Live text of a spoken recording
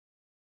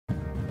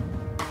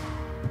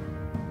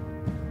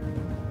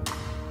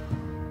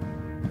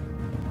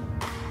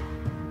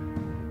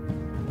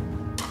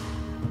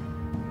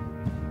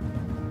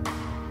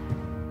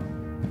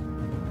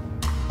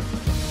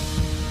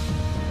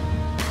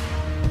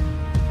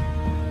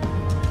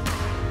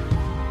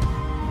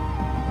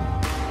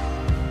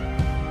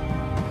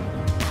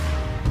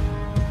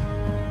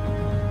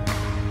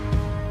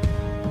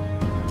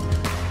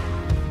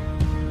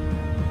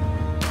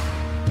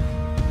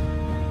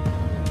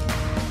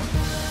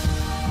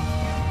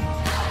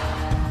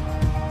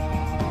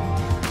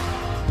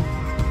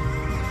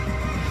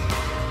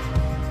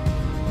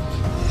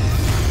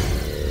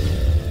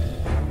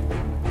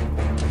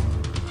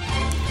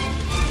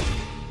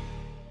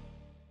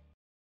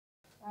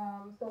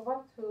So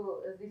back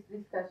to this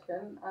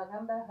discussion,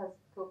 Randa has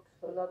talked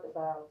a lot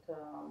about,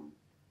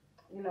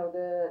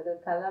 the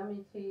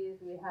calamities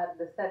we had,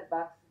 the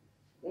setbacks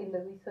in the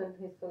recent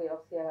history of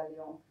Sierra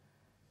Leone.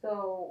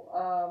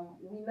 So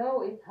we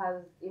know it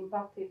has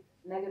impacted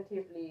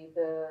negatively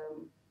the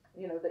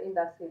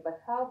industry,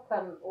 but how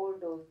can all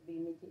those be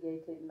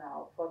mitigated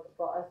now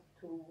for us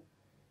to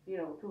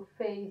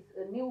face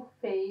a new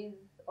phase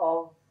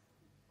of,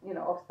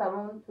 of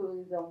salon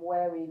tourism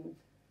wherein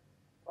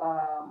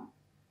um,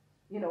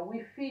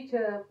 we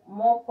feature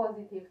more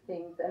positive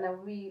things, and then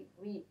we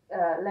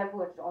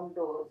leverage on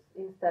those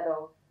instead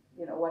of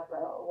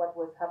what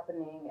was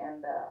happening,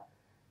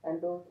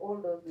 and those all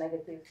those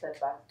negative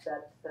setbacks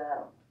that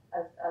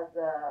as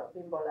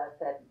Bimbola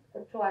said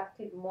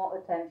attracted more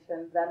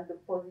attention than the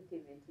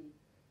positivity,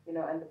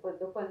 and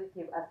the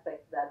positive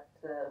aspect that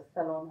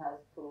Salon has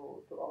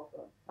to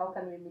offer. How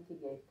can we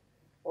mitigate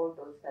all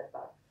those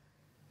setbacks?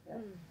 Yeah.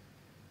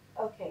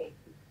 Mm. Okay,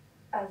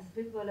 as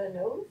Bimbola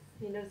knows,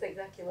 he knows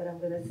exactly what I'm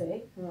going to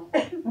say. No.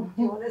 Do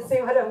you want to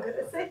say what I'm going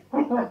to say?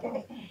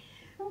 Okay.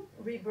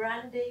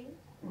 Rebranding,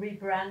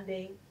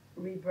 rebranding,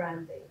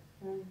 rebranding.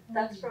 Mm-hmm.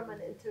 That's from an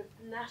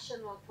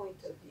international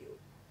point of view.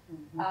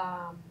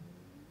 Mm-hmm.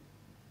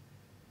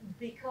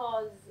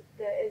 Because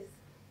there is,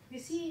 you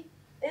see,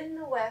 in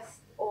the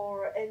West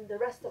or in the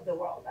rest of the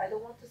world, I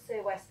don't want to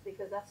say West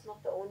because that's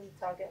not the only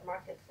target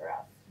market for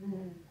us.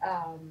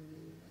 Mm-hmm.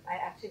 I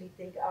actually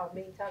think our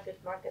main target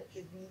market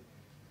should be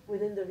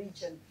within the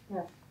region,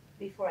 yeah,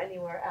 before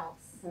anywhere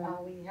else.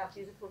 Mm-hmm. We have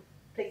beautiful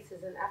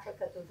places in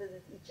Africa to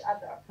visit each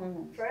other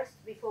Mm-hmm.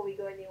 first before we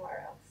go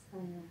anywhere else.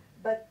 Mm-hmm.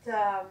 But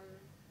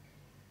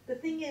the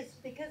thing is,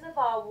 because of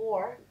our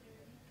war,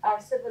 our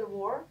civil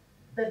war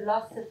that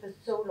lasted for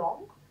so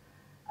long,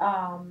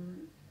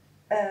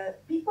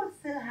 people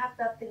still have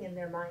that thing in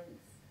their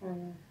minds.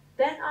 Mm-hmm.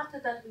 Then after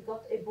that, we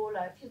got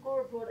Ebola. If you go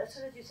abroad, as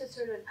soon as you say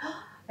Sierra Leone,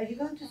 are you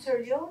going to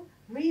Sierra Leone?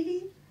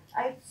 Really?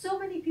 So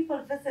many people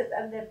visit,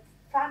 and their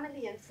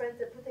family and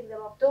friends are putting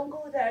them off. Don't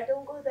go there.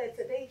 Don't go there. It's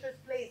a dangerous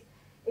place.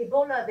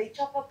 Ebola. They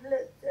chop up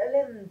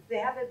limbs. They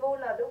have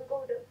Ebola. Don't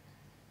go there.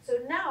 So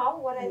now,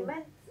 what I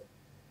meant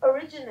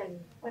originally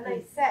when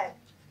I said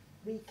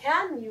we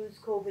can use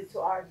COVID to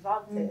our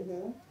advantage,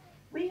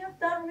 we have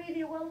done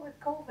really well with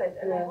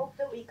COVID, and I hope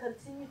that we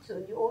continue to.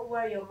 And you all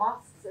wear your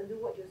masks and do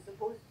what you're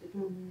supposed to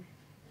do.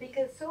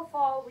 Because so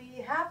far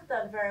we have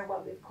done very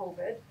well with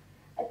COVID.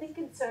 I think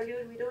in Sierra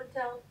Leone we don't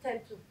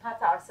tend to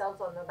pat ourselves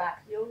on the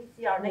back. We only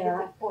see our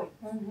negative points.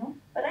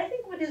 But I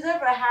think we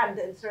deserve a hand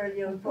in Sierra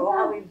Leone for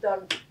how we've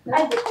done.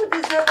 I think we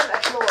deserve an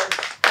applause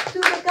to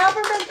the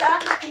government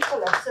and the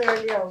people of Sierra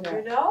Leone.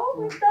 You know,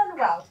 we've done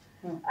well.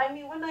 I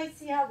mean, when I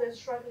see how they're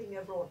struggling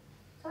abroad.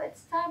 So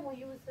it's time we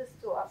use this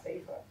to our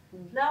favor.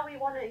 Now we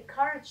want to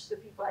encourage the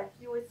people.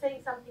 You were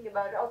saying something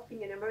about us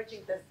being an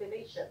emerging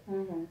destination.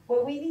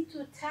 Well, we need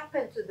to tap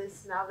into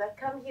this now, that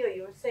come here,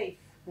 you're safe.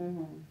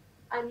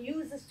 And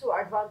use this to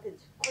our advantage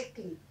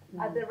quickly,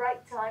 at the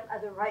right time,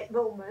 at the right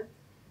moment,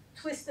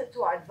 twist it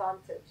to our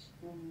advantage.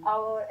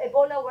 Our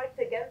Ebola worked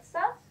against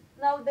us.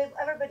 Now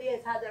everybody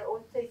has had their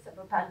own taste of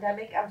a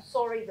pandemic. I'm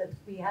sorry that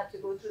we had to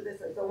go through this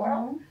as a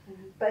world,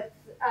 but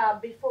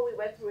before we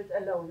went through it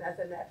alone as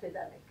an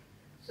epidemic.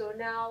 So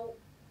now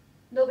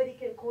nobody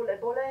can call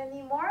Ebola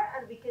anymore,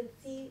 and we can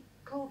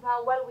prove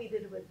how well we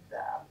did with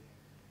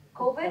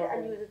COVID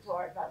and use it to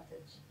our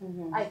advantage,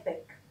 I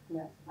think.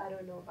 Yeah. I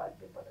don't know about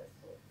Ebola,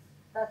 so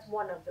that's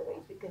one of the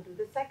ways we can do.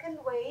 The second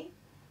way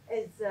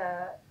is,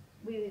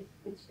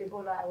 which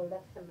Ebola, I will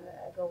let him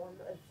go on,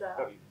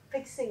 is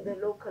fixing the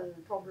local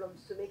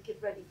problems to make it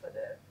ready for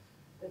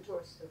the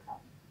tourists to come.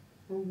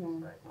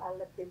 Right. I'll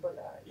let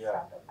Ebola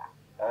start on that.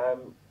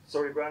 So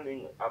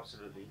rebranding,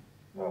 absolutely.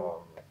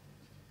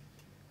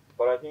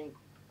 But I think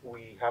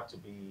we have to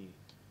be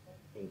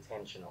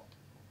intentional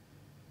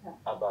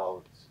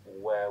about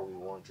where we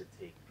want to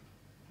take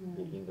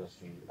the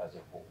industry as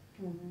a whole,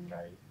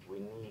 right? We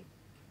need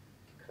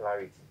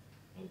clarity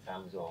in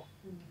terms of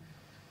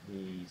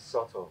the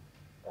sort of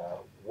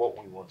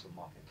what we want to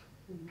market,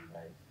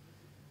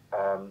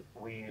 right?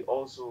 We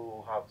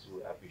also have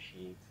to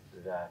appreciate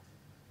that,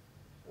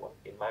 well,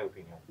 in my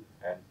opinion,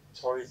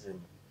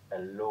 tourism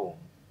alone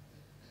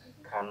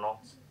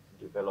cannot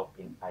develop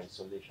in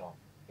isolation.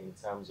 In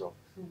terms of,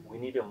 we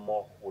need a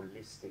more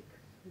holistic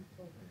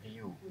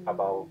view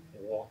about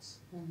what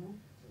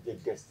the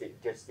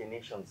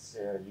destination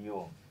Sierra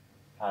Leone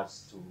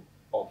has to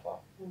offer.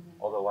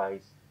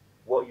 Otherwise,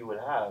 what you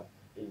will have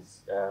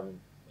is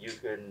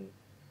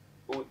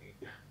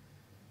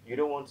you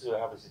don't want to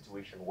have a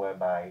situation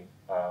whereby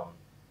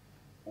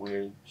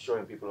we're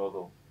showing people all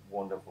the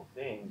wonderful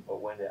things,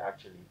 but when they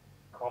actually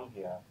come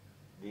here,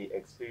 the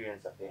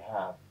experience that they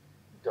have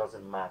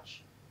doesn't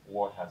match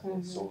what has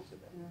been sold to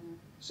them.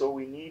 So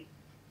we need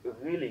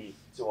really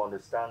to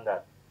understand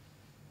that,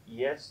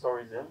 yes,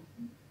 tourism,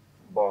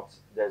 but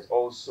there's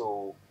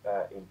also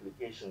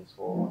implications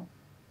for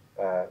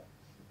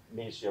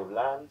Ministry of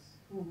Lands.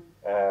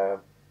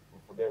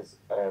 There's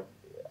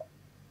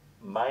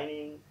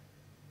mining,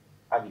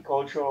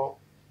 agriculture,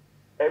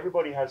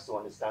 everybody has to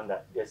understand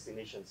that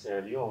destination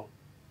Sierra Leone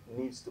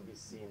needs to be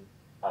seen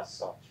as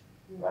such,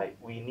 right?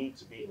 We need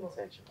to be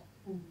intentional.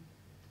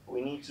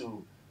 We need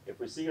to, if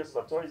we're serious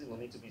about tourism, we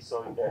need to be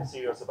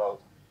serious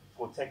about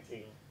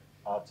protecting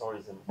our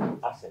tourism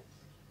assets,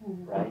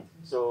 right?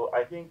 So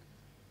I think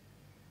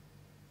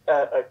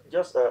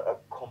just a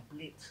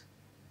complete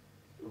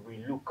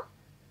relook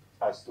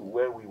as to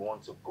where we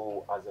want to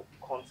go as a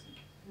country,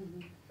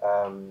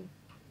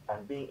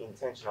 and being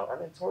intentional,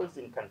 and then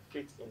tourism can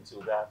fit into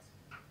that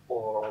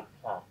overall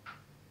plan.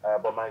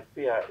 But my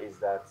fear is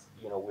that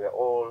we're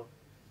all,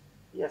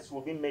 yes,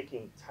 we'll be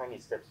making tiny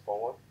steps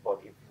forward, but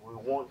if we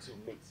want to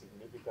make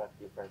significant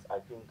difference, I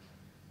think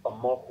a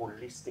more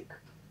holistic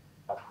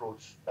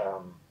approach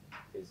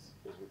is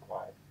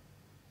required.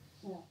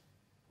 Yeah,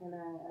 and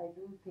I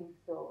do think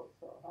so.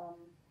 So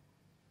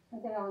I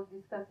think I was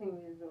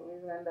discussing with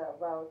Randa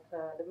about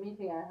the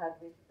meeting I had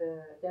with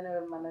the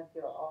general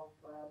manager of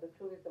the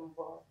tourism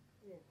board,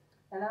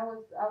 and I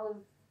was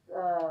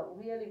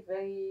really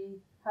very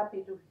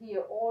happy to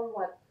hear all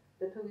what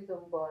the tourism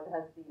board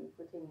has been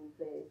putting in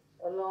place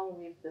along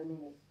with the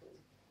ministry.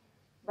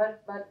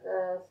 But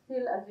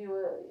still, as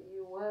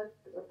you were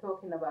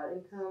talking about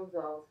in terms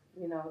of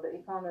the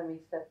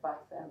economic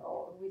setbacks and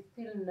all, we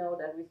still know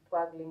that we're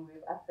struggling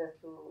with access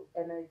to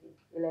energy,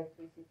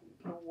 electricity,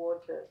 to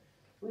water.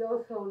 We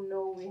also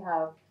know we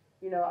have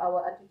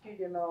our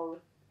attitudinal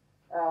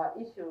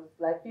issues,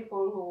 like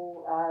people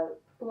who are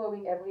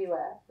throwing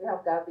everywhere. We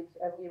have garbage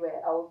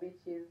everywhere. Our beach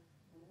is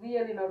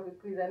really not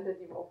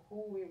representative of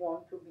who we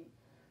want to be.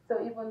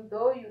 So even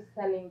though you're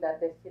selling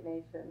that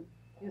destination,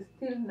 you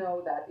still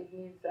know that it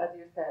needs, as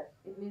you said,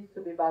 it needs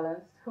to be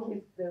balanced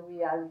with the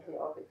reality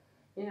of it.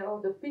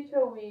 The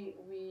picture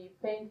we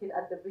painted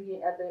at the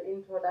beginning, at the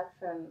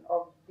introduction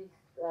of this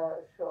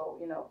show,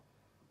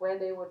 where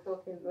they were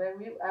talking,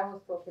 I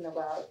was talking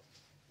about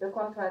the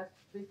contrast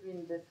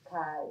between the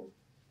sky,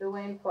 the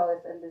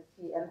rainforest, and the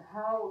sea, and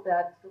how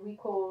that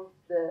recalls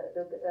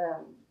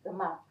the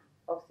map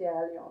of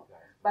Sierra Leone.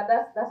 But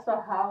that's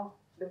not how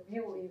the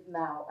view is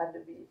now at the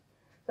beach.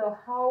 So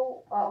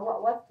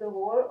what's the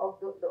role of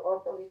the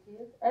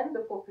authorities and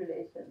the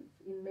populations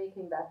in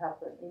making that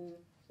happen,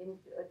 in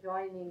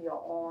joining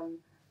your own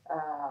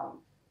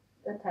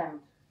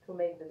attempt to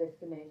make the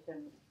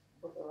destination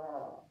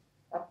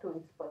up to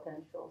its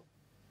potential?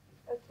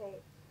 Okay.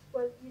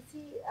 Well, you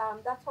see,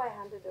 that's why I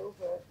handed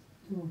over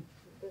to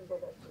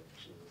Abimbola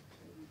to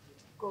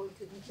go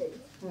into details.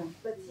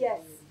 But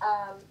yes,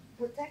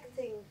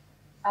 protecting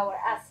our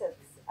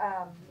assets,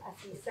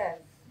 as he says,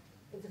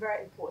 is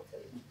very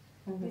important.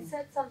 You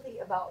said something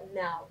about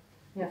now.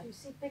 Yeah. If you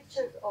see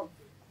pictures of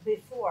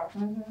before,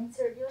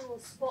 Sierra Leone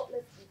was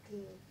spotlessly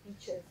clean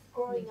beaches.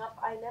 Growing up,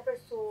 I never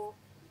saw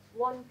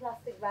one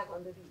plastic bag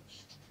on the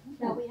beach.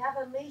 Now we have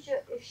a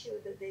major issue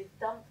that they've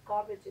dumped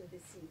garbage in the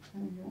sea,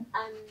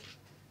 and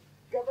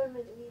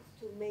government needs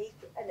to make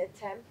an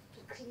attempt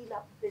to clean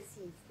up the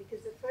seas,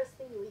 because the first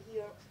thing we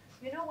hear,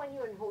 when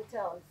you're in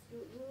hotels,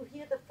 you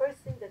hear the first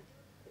thing that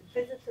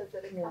visitors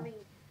that are coming.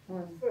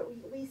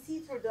 We see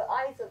through the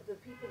eyes of the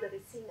people that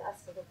are seeing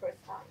us for the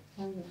first time,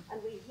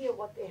 and we hear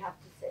what they have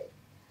to say.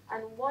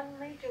 And one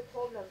major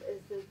problem is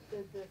the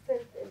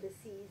filth in the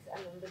seas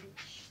and on the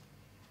beach.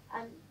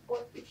 And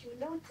if you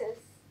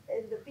notice,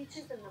 in the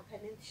beaches in the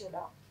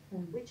peninsula,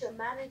 which are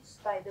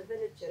managed by the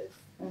villagers,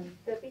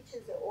 the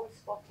beaches are all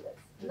spotless.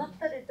 Not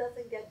that it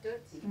doesn't get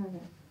dirty,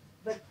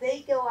 but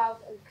they go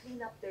out and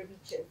clean up their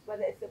beaches.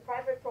 Whether it's the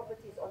private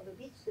properties on the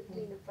beach, they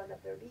clean in front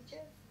of their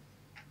beaches,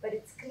 but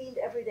it's cleaned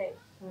every day.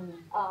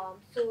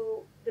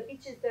 So the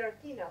beaches there are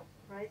cleaner,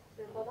 right,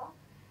 Abimbola?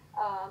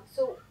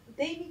 So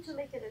they need to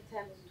make an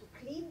attempt to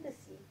clean the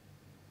sea.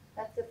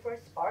 That's the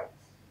first part.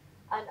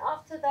 And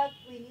after that,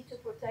 we need to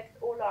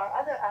protect all our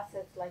other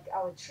assets, like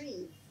our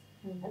trees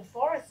and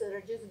forests that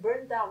are just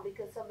burned down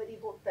because somebody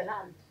bought the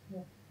land.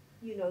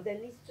 There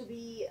needs to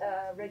be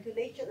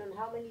regulation on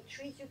how many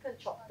trees you can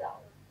chop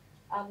down.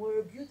 We're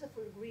a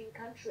beautiful green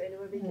country, and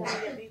we're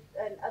becoming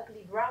an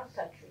ugly brown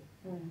country.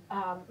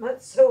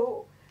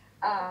 So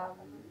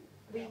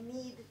we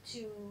need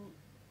to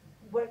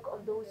work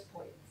on those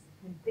points.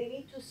 They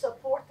need to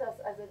support us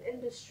as an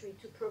industry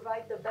to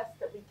provide the best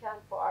that we can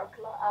for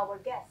our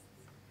guests,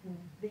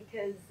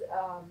 because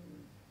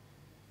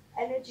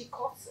energy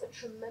costs are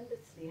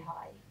tremendously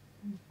high,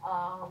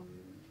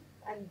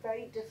 and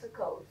very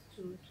difficult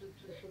to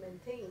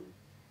maintain.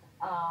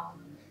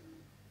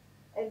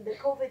 In the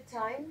COVID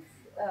times,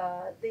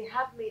 they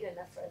have made an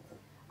effort.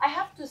 I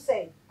have to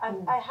say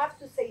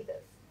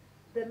this.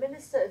 The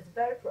minister is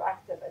very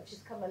proactive, and she's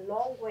come a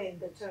long way in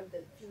the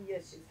few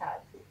years she's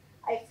had.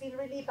 I feel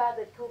really bad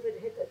that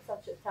COVID hit at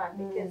such a time,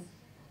 because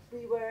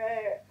we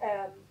were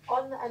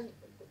on and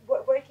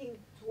working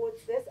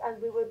towards this,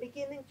 and we were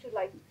beginning to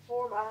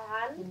form a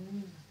hand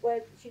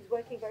where she's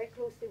working very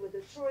closely with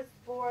the tourist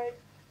board.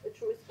 The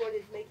tourist board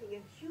is making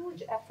a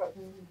huge effort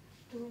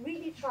to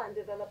really try and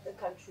develop the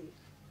country,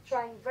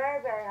 trying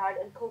very, very hard,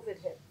 and COVID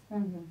hit.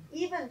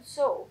 Even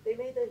so, they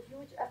made a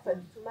huge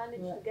effort to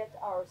manage to get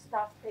our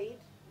staff paid.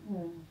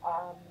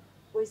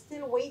 We're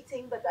still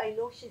waiting, but I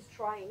know she's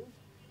trying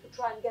to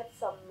try and get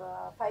some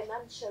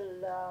financial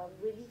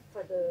relief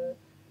for the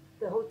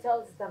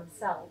hotels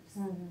themselves.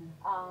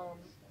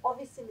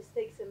 Obviously,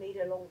 mistakes are made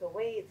along the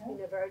way. It's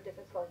been a very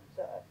difficult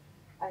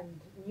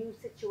and new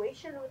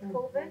situation with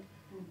COVID,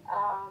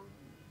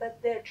 but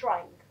they're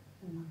trying.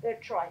 They're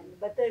trying,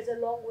 but there's a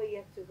long way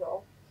yet to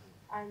go.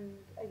 And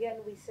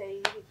again, we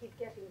say we keep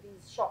getting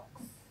these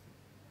shocks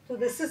to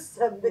the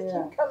system. They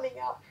keep coming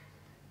up,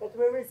 but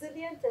we're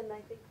resilient, and I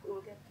think we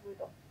will get through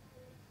them.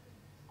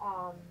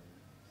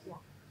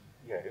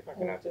 Yeah, if I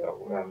can add to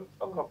that,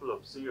 a couple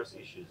of serious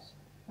issues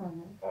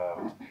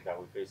that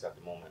we face at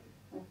the moment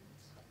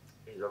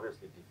is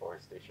obviously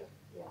deforestation,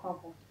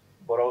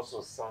 but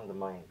also sand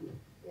mining.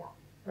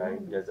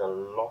 Right, there's a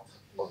lot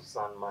of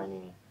sand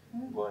mining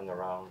going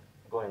on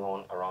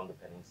around the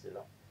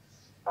peninsula,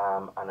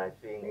 and I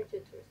think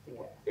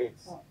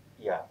it's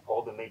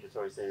all the major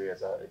tourist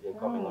areas they're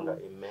coming under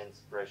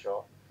immense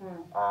pressure,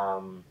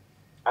 and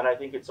I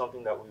think it's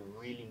something that we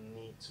really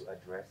need to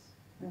address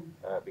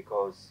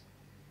because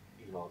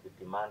the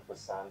demand for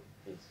sand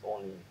is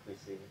only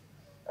increasing,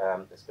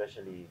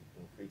 especially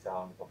in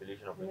Freetown. The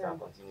population of Freetown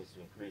continues to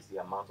increase. The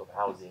amount of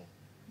housing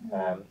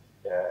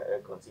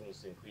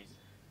continues to increase.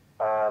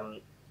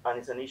 And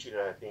it's an issue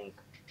that I think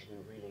we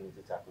really need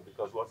to tackle,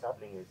 because what's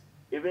happening is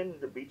even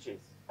the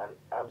beaches, and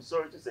I'm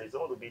sorry to say,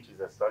 some of the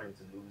beaches are starting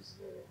to lose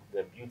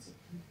their beauty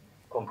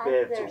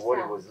compared to what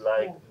it was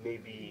like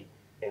maybe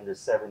in the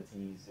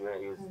 70s, where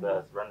it was,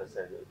 as Randa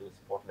said, it was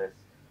spotless.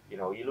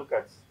 You look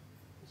at,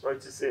 sorry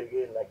to say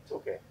again, like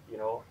Toke,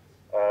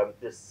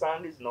 the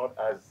sand is not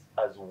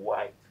as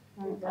white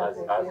as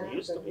it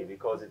used to be,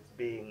 because it's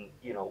being,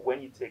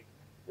 when you take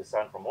the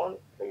sand from one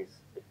place,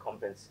 it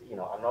compensates,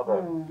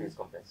 another place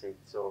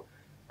compensates. So,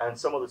 and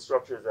some of the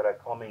structures that are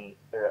coming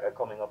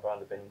up around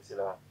the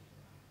peninsula,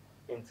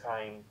 in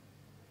time,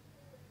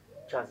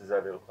 chances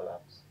are they'll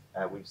collapse.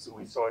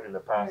 We saw it in the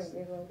past.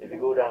 If you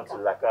go down to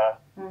Laka,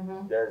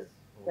 there's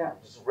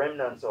just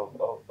remnants of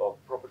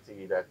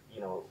property that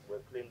were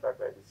claimed back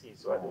by the sea.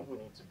 So I think we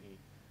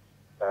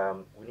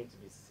need to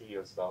be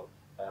serious about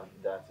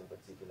that in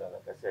particular.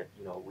 Like I said,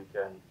 we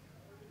can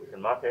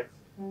market,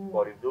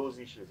 but if those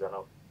issues are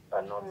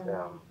not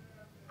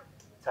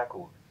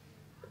tackled,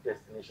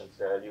 destination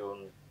Sierra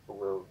Leone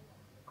will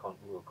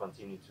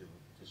continue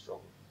to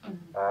struggle.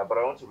 But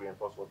I want to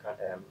reinforce what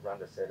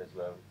Randa said as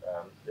well.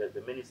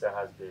 The minister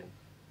has been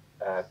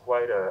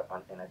quite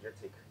an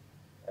energetic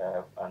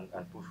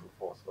and pushful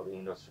force for the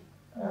industry.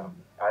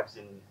 I've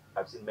seen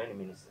many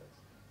ministers,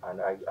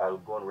 and I'll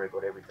go on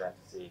record every time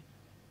to say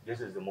this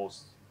is the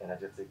most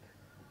energetic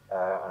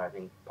and I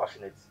think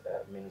passionate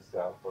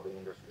minister for the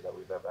industry that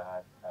we've ever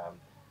had.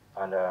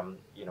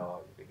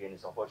 Again,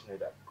 it's unfortunate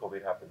that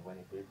COVID happened when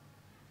it did,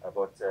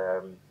 but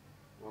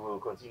we will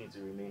continue to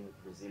remain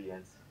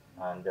resilient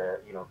and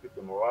keep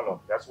the morale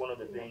up. That's one of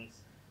the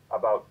things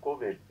about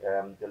COVID.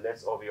 The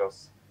less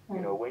obvious,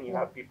 when you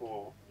have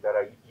people that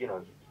are, you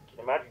can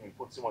imagine you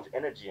put so much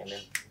energy and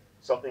then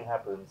something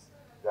happens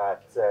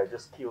that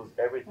just kills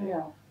everything.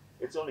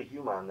 It's only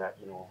human that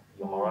your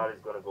morale is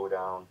going to go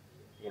down.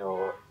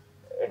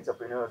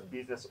 Entrepreneurs,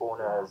 business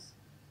owners,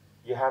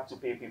 you have to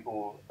pay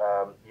people.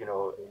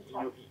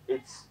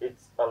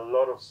 It's a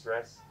lot of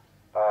stress,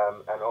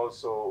 and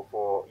also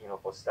for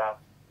staff.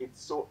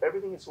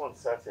 Everything is so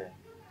uncertain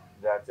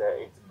that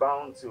it's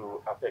bound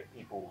to affect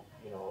people.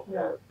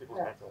 People's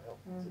mental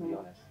health. To be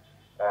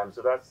honest,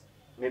 so that's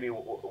maybe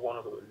one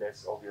of the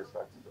less obvious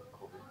factors of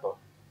COVID. But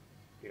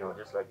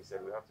just like you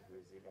said, we have to be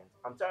resilient.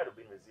 I'm tired of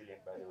being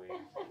resilient, by the way.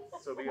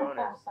 So be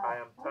honest, I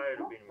am tired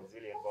of being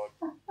resilient. But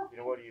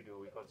what do?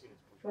 We continue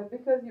to push. But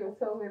because you're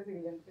so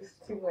resilient, you're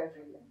still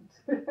resilient.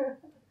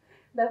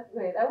 That's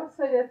great. I would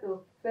suggest a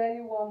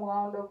very warm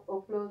round of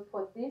applause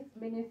for this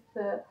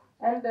minister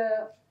and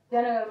the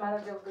general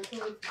manager of the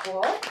tourist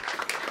board.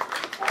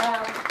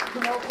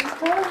 Because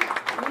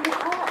we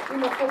are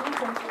in a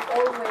position to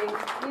always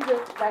either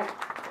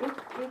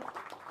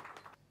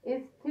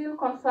it's still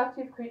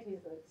constructive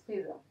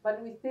criticism,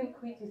 but we still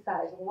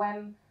criticize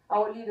when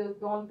our leaders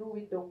don't do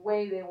it the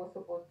way they were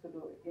supposed to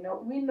do it.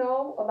 We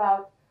know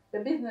about the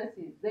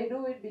businesses. They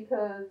do it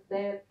because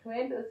they're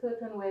trained a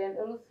certain way, and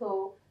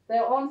also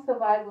their own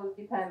survival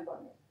depends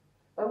on it.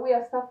 But we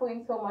are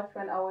suffering so much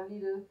when our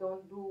leaders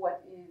don't do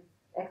what is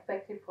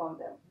expected from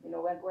them,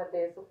 what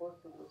they're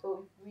supposed to do.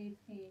 So if we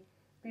see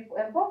people,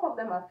 and both of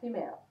them are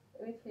female,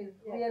 which is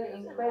really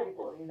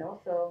incredible,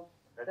 so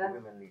that's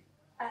women lead.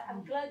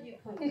 I'm glad you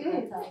pointed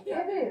that out.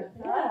 It is,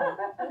 yeah.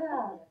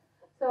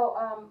 So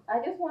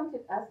I just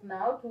wanted us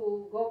now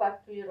to go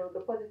back to the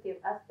positive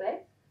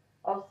aspects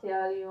of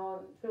Sierra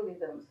Leone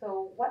tourism.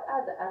 So what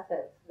are the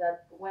assets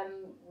that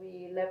when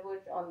we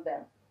leverage on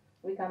them,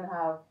 we can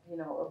have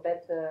a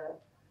better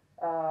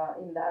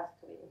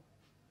industry?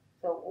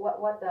 So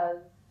what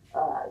does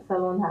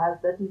Salone has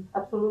that is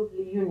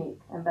absolutely unique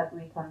and that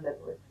we can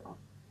leverage on?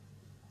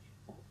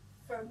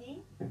 For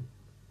me,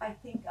 I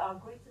think our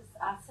greatest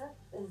asset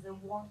is the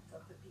warmth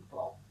of the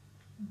people.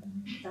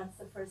 That's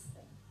the first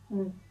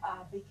thing.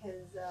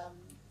 Because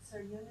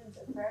Sierraounians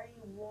are very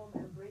warm,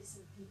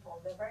 embracing people.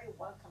 They're very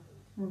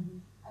welcoming.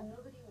 And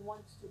nobody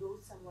wants to go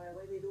somewhere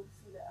where they don't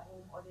feel at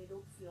home or they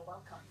don't feel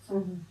welcome.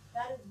 So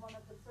that is one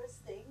of the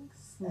first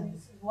things, and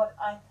this is what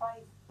I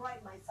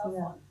pride myself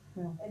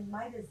on in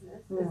my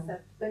business, is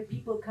that when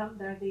people come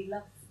there, they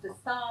love the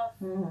staff,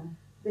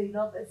 they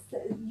love it.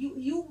 You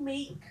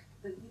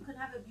can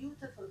have a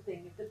beautiful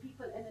thing. If the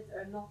people in it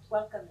are not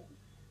welcoming,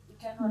 you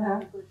cannot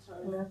have a good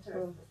tourist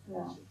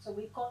destination. So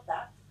we've got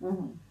that.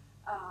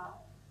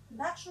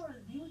 Natural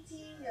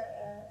beauty,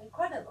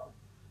 incredible.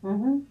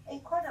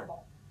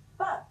 Incredible.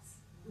 But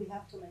we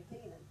have to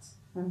maintain it.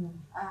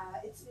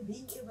 It's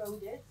being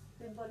eroded.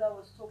 Abimbola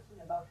was talking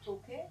about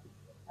Toke.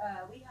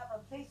 We have a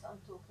place on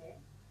Toke.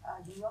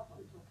 I grew up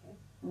on Toke.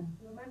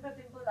 Remember,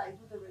 Abimbola, I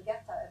do the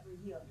regatta every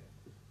year.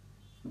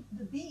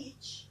 The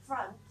beach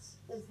front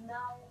is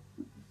now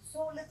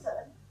so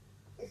little.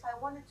 If I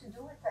wanted to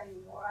do it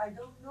anymore, I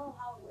don't know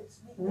how it's.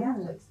 We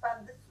have to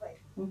expand this way.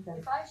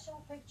 If I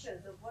show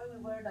pictures of where we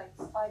were like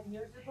 5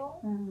 years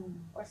ago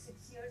or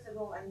 6 years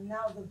ago, and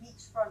now the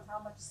beachfront, how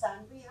much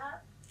sand we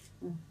have,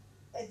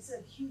 it's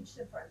a huge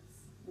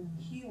difference.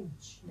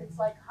 Huge. It's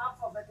like half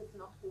of it, if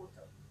not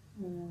quarter.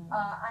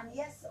 And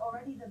yes,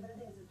 already the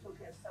buildings in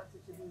Tokyo have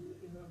started to be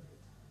eroded.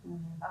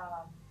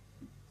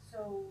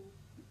 So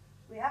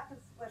we have to.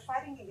 We're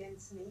fighting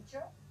against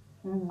nature.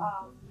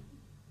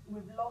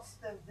 We've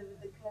lost the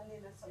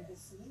cleanliness of the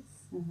seas.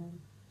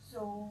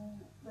 So,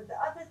 but the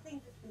other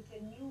thing that we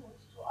can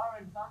use to our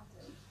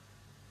advantage,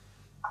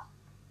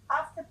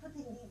 after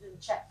putting these in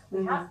check,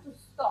 we have to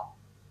stop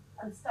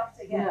and start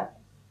again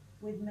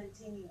with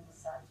maintaining the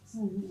sites,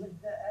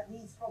 with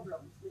these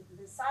problems, with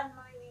the sand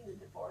mining, the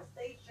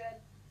deforestation,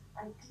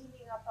 and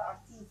cleaning up our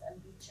seas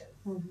and beaches.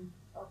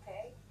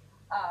 Okay?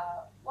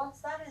 Once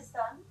that is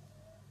done,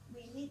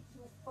 we need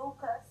to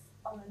focus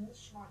on a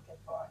niche market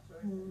for our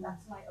tourism.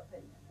 That's my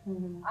opinion.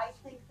 I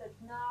think that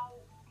now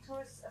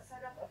tourists are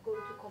fed up of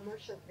going to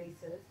commercial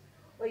places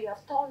where you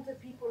have tons of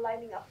people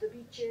lining up the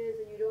beaches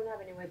and you don't have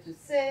anywhere to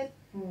sit.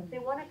 They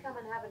want to come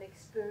and have an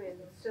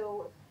experience.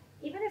 So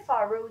even if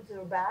our roads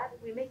are bad,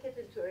 we make it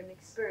into an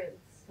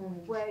experience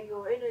where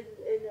you're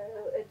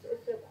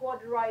it's a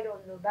quad ride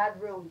on the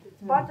bad road.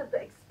 It's part of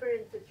the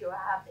experience that you're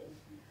having.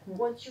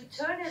 Once you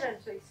turn it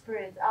into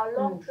experience, our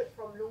long trip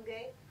from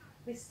Lunge,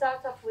 we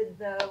start off with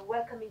the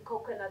welcoming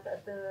coconut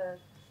at the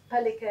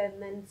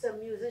Pelican and some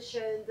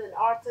musicians and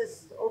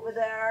artists over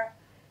there.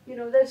 You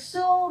know, there's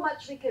so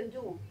much we can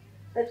do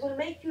that will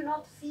make you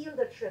not feel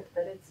the trip,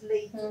 that it's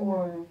late,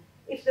 or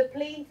if the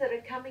planes that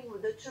are coming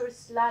with the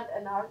tourists land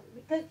and are,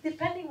 because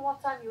depending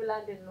what time you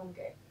land in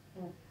Lunge.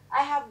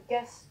 I have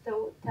guests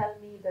tell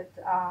me that,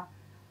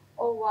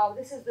 oh wow,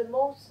 this is the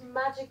most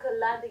magical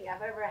landing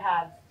I've ever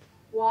had.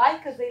 Why?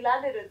 Because they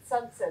landed at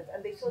sunset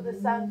and they saw the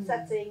sun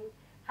setting,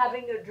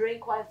 having a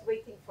drink whilst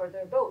waiting for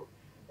their boat.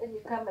 Then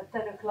you come at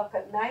 10 o'clock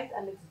at night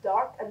and it's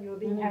dark and you're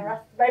being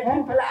harassed by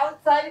people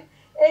outside.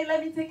 Hey,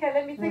 let me take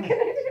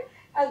it.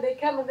 And they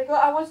come and they go,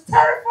 I was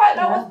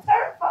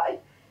terrified.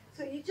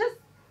 So you just,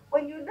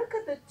 when you look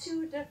at the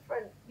two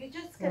different, you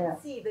just can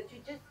see that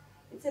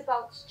it's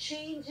about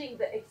changing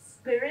the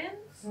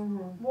experience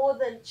more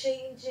than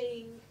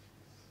changing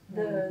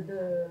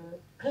the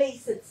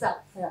place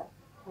itself.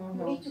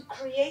 You need to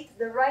create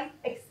the right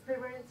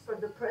experience for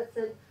the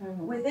person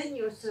within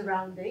your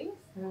surroundings,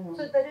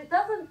 so that it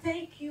doesn't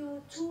take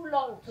you too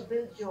long to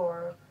build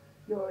your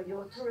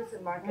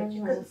tourism market.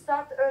 You can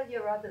start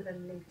earlier rather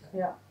than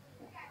later.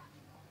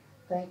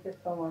 Thank you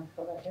so much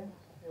for that.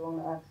 You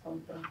want to add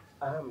something?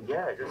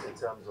 Just in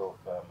terms of,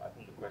 I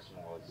think the question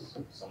was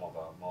some of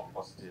our more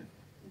positive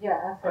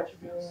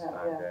attributes, and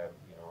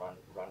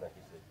Randa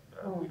hit it.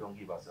 We don't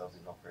give ourselves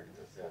enough credit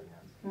as Sierra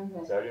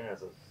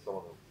Leoneans are some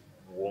of the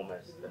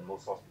warmest and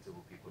most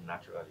hospitable people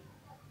naturally.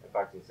 In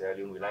fact, in Sierra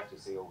Leone, we like to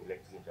say, "Oh, we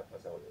like to Ginja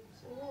Pasa."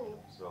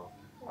 So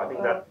I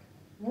think that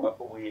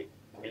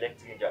we like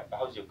to Ginja.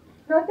 How's your?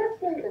 No, just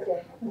say it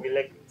again. We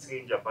like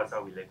Ginja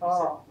Pasa. We like to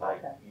say,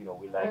 like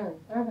we like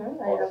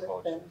other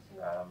cultures.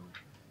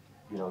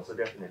 So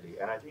definitely,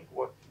 and I think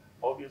what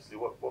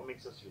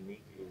makes us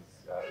unique is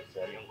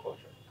Sierra Leone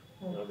culture.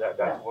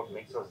 That's what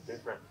makes us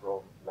different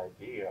from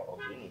Liberia or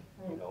Guinea.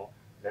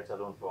 Let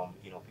alone from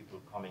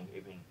people coming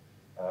even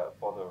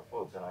further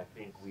afield. And I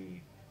think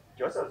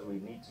just as we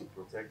need to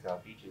protect our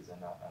beaches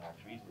and our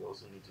trees, we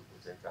also need to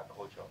protect our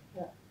culture.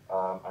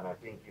 And I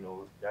think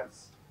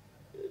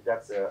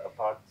that's a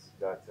part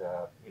that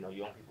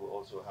young people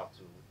also have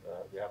to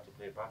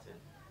play a part in,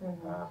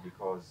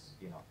 because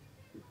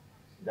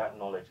that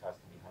knowledge has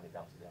to be handed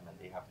down to them, and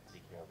they have to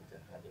take care of it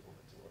and hand it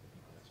over to other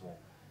people as well.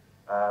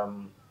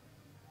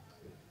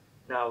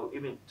 Now,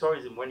 even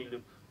tourism, when you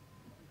look,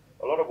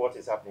 a lot of what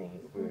is happening,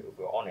 if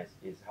we're honest,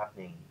 is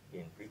happening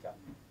in Freetown.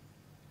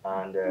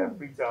 And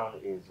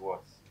Freetown is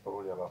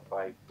probably about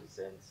 5%,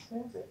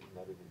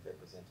 not even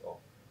 10% of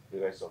the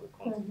rest of the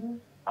country.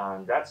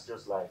 And that's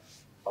just like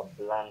a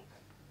blank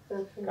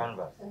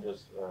canvas,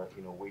 just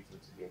waiting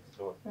to be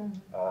explored.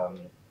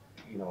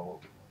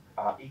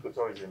 Our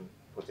ecotourism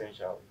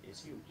potential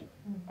is huge.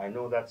 I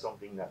know that's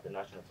something that the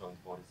National Tourism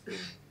Board is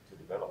aiming to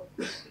develop.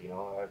 You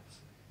know,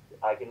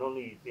 I can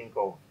only think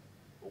of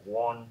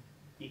one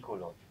eco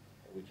lodge,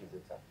 which is the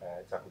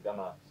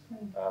Takudama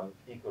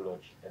eco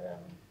lodge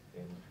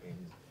in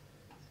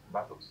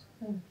Batos.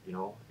 You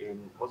know,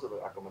 in most of the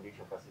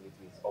accommodation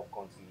facilities up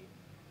country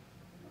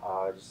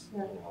are just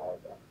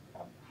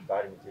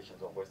bad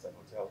imitations of Western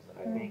hotels,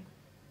 and I think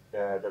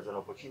there's an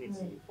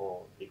opportunity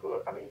for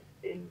eco. I mean,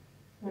 in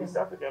East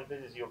African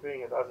places, you're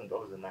paying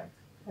 $1,000 a night.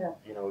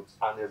 You know,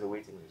 and there's a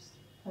waiting list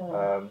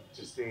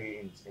to stay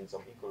in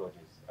some eco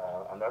lodges,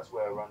 and that's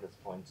where Randa's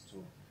points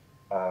to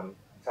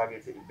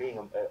targeted being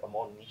a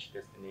more niche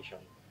destination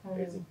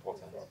is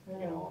important.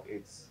 You know,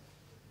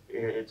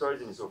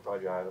 tourism is so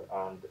fragile,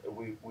 and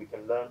we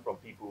can learn from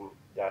people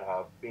that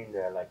have been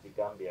there, like the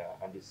Gambia,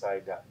 and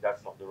decide that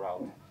that's not the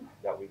route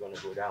that we're going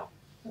to go down,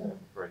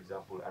 for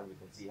example, and we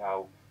can see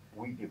how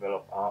we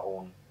develop our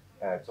own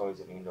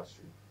tourism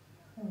industry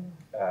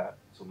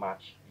to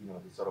match, you know,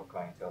 the sort of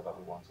clientele that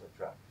we want to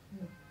attract.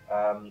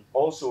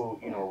 Also,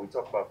 you know, we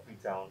talk about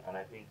Freetown, and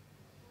I think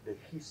the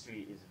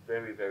history is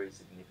very, very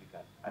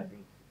significant. I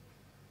think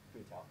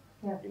Freetown.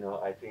 You know,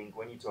 I think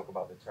when you talk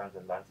about the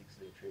transatlantic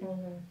slave trade,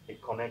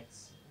 it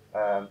connects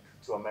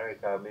to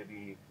America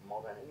maybe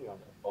more than any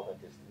other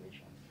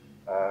destination.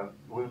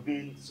 We've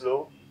been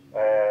slow.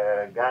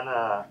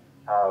 Ghana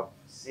have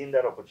seen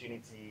that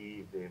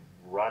opportunity, they've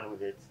run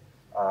with it,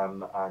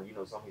 and you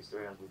know, some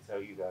historians will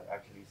tell you that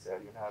actually Sierra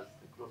Leone has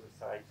the closest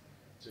ties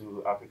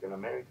to African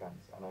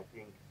Americans, and I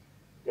think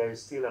there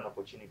is still an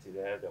opportunity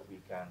there that we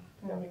can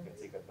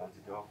take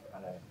advantage of,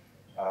 and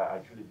I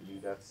truly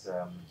believe that's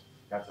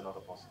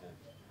another positive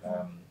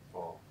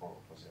for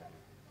Sierra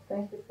Leone.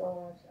 Thank you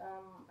so much.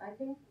 I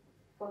think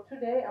for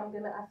today, I'm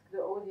gonna ask the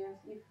audience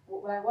if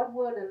what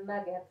were the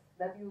nuggets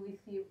that you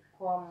received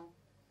from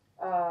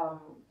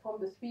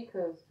the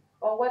speakers,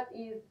 or what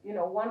is, you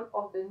know, one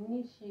of the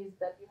niches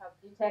that you have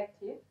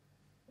detected,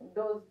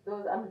 those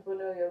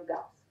entrepreneurial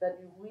gaps that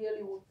you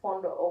really would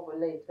ponder over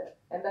later,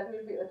 and that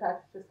will be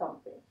attached to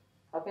something.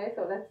 Okay,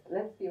 so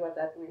let's see what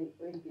that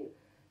will be.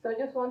 So I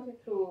just wanted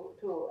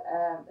to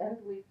end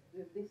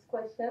with this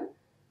question,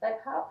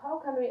 like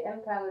how can we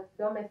encourage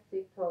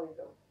domestic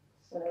tourism?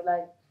 You know,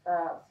 like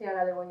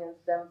Sierra Leoneans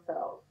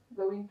themselves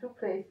going to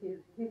places,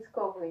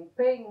 discovering,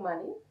 paying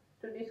money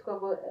to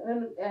discover,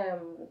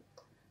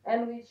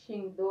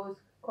 enriching those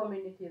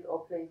communities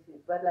or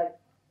places. But like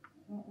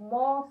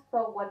most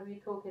of what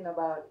we're talking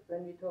about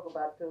when we talk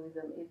about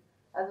tourism is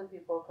other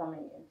people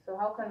coming in. So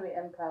how can we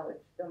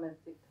encourage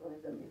domestic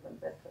tourism even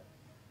better?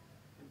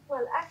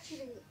 Well,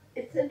 actually,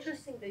 it's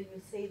interesting that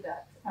you say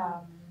that.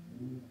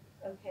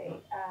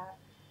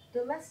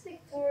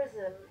 Domestic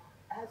tourism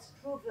has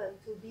proven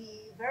to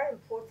be very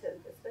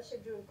important, especially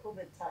during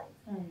COVID times.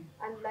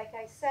 And like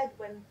I said,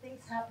 when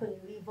things happen,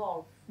 you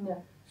evolve.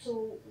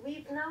 So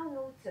we've now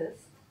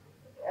noticed,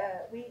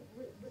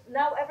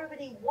 now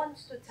everybody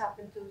wants to tap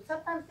into,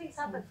 sometimes things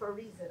happen for a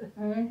reason.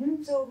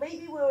 So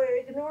maybe we were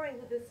ignoring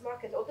this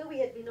market, although we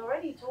had been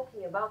already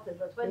talking about it,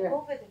 but when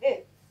COVID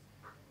hit,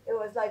 it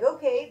was like,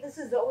 okay, this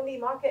is the only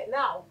market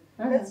now.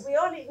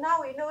 Now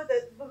we know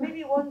that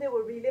maybe one day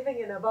we'll be living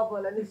in a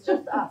bubble and it's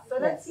just us. So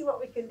let's see what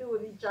we can do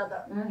with each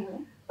other.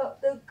 But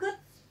the good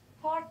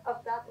part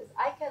of that is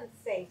I can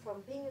say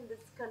from being in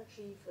this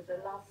country for the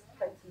last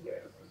 20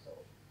 years or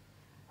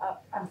so,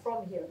 I'm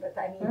from here, but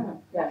I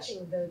mean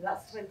watching the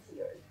last 20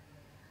 years,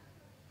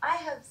 I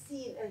have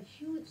seen a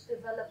huge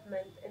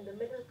development in the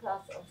middle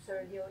class of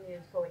Sierra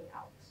Leoneans going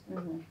out.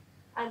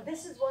 And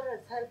this is what has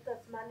helped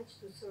us manage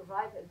to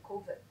survive in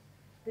COVID,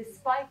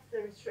 despite the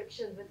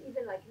restrictions. But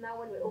even like now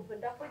when we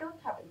opened up, we don't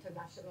have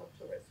international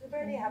tourists. We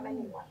barely have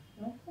anyone.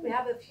 We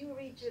have a few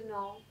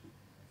regional,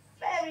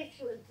 very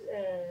few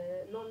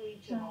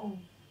non-regional.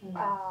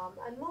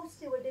 And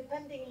mostly we're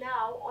depending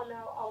now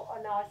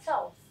on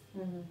ourselves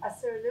as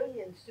Sierra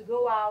Leoneans to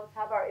go out,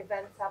 have our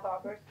events, have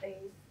our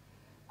birthdays.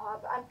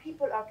 And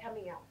people are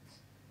coming out.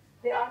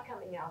 They are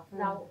coming out.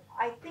 Now,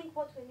 I think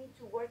what we need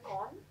to work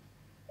on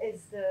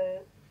is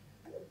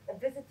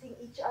visiting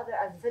each other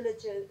as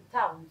villages,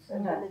 towns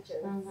and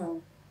villages,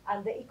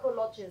 and the eco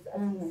lodges,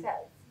 as he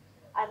says.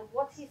 And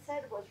what he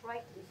said was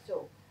rightly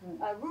so.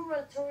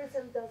 Rural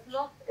tourism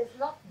is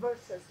not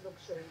versus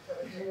luxury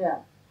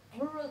tourism.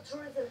 Rural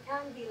tourism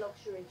can be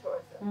luxury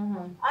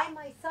tourism. I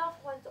myself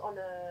went on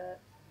a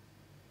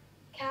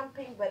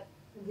camping, but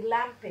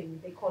glamping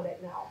they call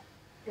it now,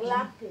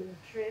 glamping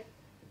trip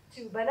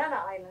to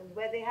Banana Island,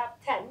 where they have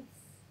tents,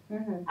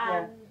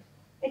 and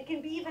it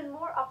can be even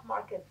more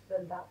upmarket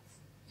than that.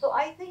 So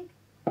I think,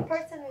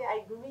 personally,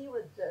 I agree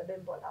with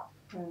Abimbola,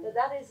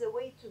 that is a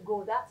way to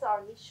go. That's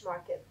our niche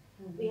market.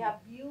 We have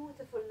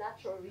beautiful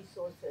natural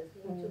resources.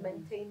 We need to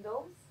maintain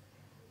those.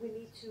 We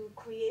need to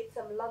create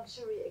some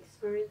luxury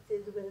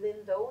experiences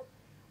within those.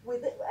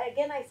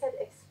 Again, I said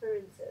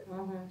experiences.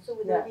 So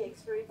within the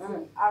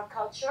experiencing our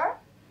culture,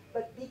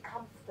 but be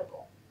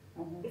comfortable.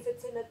 If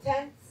it's in a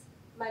tent,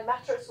 my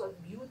mattress was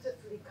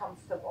beautifully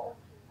comfortable.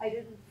 I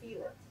didn't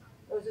feel it.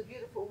 It was a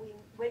beautiful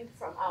wind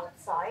from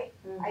outside.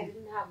 I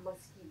didn't have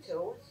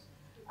mosquitoes.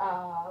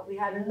 We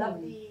had a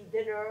lovely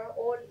dinner,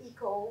 all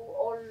eco,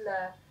 all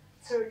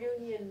Sierra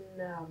Leonean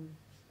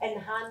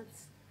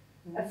enhanced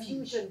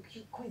fusion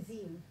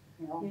cuisine,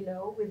 you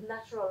know, with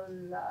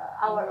natural,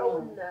 our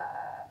own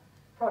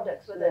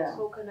products, whether it's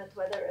coconut,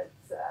 whether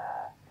it's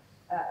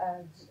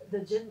the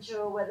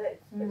ginger, whether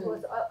it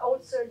was all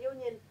Sierra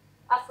Leonean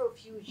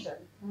Afrofusion.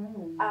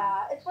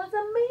 It was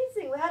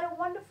amazing. We had a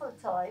wonderful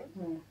time.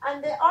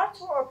 And there are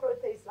tour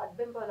operators like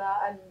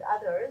Abimbola and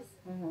others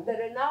that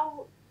are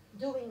now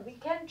doing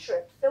weekend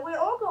trips. So we're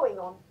all going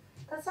on.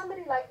 Because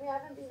somebody like me, I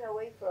haven't been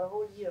away for a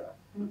whole year.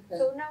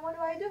 So now what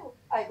do?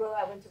 I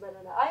went to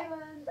Banana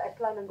Island. I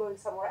plan on going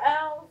somewhere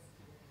else.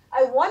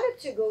 I wanted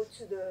to go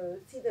to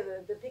see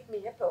the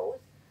pygmy hippos,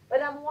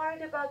 but I'm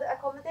worried about the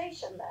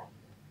accommodation there.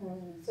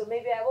 So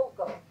maybe I won't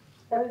go.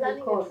 What is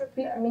it called?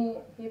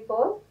 Pygmy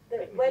hippos? The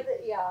pygmy,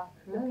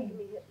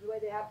 where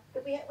they have,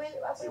 TY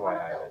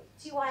Island.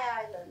 TY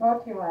Island. Oh,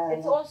 TY Island.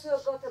 It's also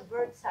got a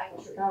bird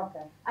sanctuary.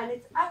 Okay. And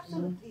it's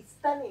absolutely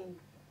stunning,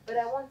 but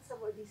I want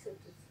somewhere decent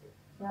to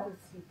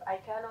sleep. I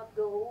cannot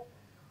go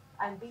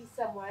and be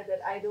somewhere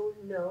that I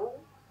don't know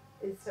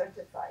is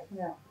certified.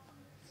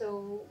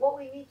 So what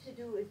we need to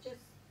do is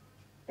just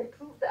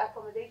improve the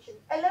accommodation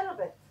a little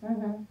bit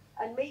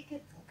and make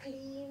it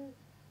clean,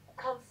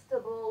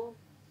 comfortable.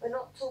 We're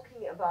not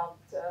talking about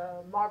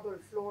marble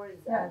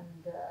floors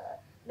and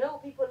no,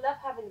 people love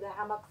having the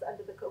hammocks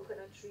under the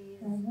coconut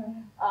trees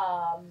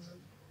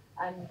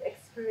and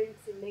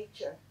experiencing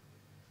nature,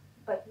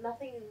 but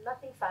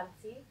nothing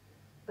fancy,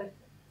 but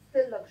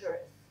still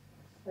luxurious.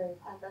 Right.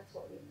 And that's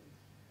what we need.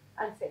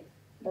 And safe.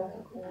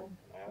 That's cool.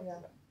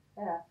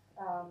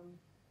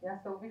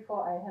 So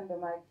before I hand the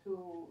mic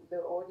to the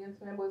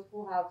audience members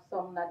who have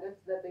some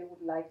nuggets that they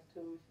would like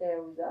to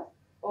share with us,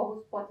 or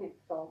who spotted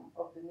some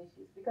of the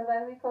niches, because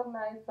I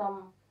recognize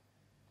some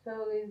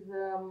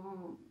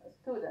tourism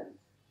students.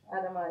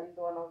 Adama is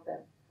one of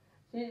them.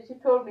 She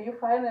told me, you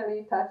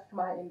finally touched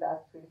my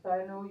industry, so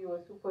I know you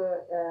were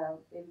super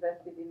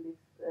invested in this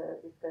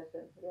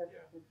discussion. Yes,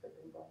 Mr.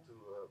 Abimbola.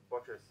 To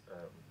buttress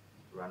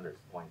Randa's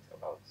point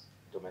about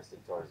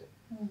domestic tourism,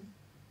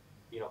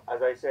 you know,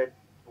 as I said,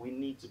 we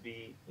need to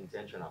be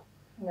intentional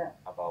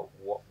about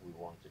what we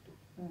want to do.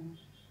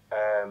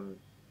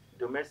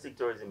 Domestic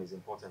tourism is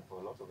important for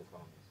a lot of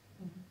economies.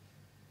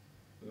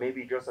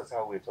 Maybe just as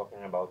how we're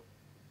talking about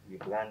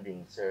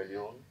rebranding Sierra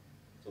Leone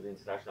to the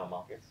international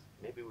markets,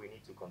 maybe we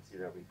need to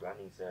consider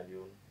rebranding Sierra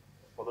Leone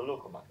for the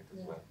local market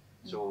as well.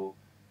 So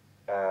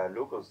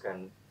locals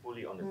can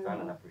fully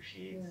understand and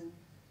appreciate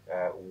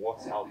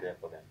what's out there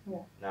for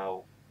them.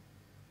 Now,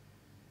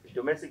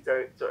 domestic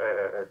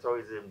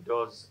tourism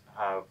does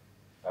have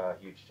a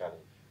huge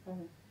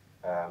challenge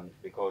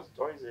because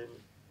tourism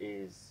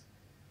is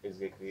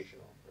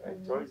recreational,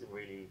 right? Tourism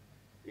really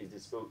is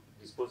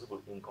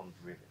disposable income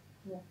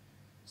driven.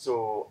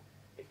 So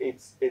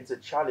it's a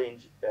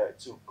challenge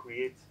to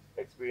create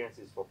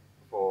experiences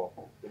for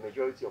the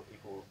majority of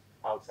people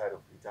outside of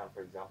Freetown,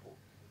 for example,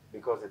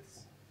 because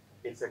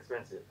it's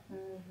expensive.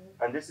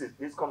 And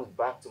this comes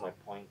back to my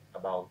point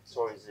about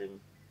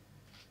tourism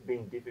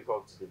being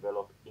difficult to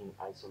develop in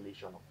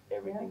isolation of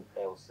everything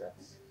else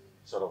that's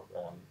sort of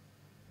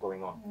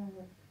going on.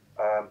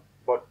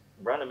 But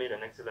Randa made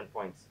an excellent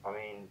point. I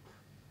mean,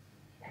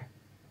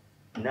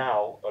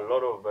 now a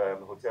lot of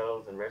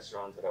hotels and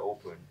restaurants that are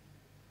open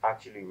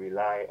actually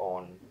rely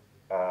on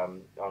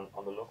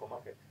the local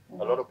market.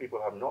 A lot of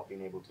people have not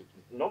been able to.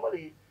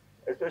 Normally,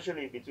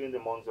 especially between the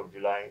months of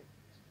July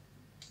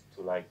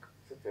to like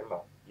September,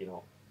 you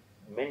know,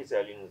 many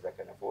Sierra Leoneans that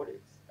can afford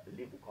it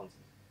leave the country.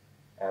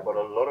 But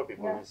a lot of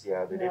people this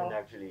year, they didn't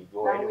actually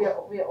go anywhere.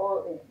 We're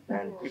all in.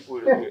 And people,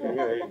 you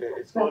know,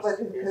 it's called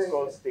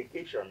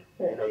staycation.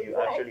 You know, you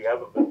actually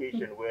have a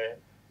vacation where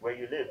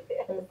you live.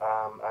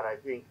 And I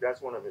think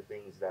that's one of the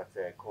things that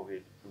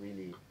COVID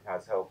really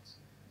has helped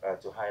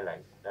to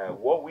highlight.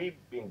 What we've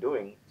been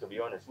doing, to be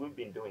honest, we've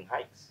been doing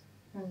hikes,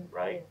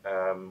 right?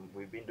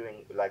 We've been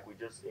doing, like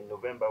in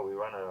November, we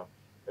ran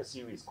a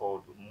series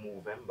called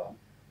Movember,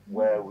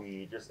 where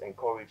we just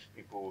encourage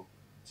people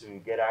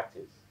to get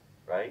active.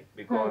 Right?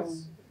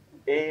 Because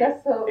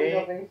that's so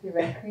innovative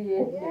and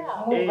creative.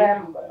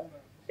 November.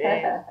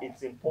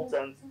 It's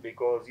important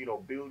because, you know,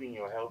 building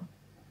your health,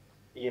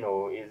 you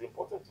know, is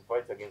important to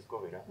fight against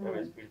COVID. There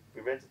is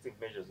preventative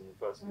measures in the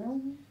first place.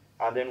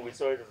 And then we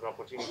saw it as an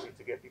opportunity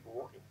to get people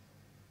walking.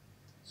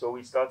 So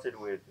we started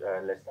with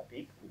Leicester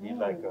Peak. We did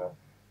like a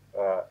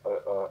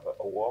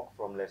walk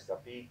from Leicester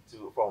Peak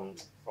from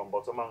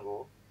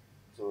Botomango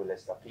to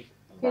Leicester Peak.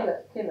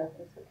 Killer.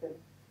 It's a killer.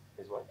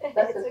 Is what?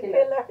 That's a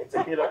killer. It's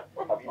a killer.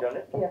 Have you done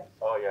it? Yeah.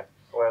 Oh yeah.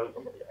 Well,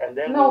 and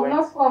then no, we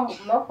went not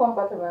from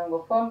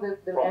Botomango, from the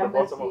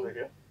embassy bottom of the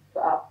hill. to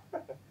up.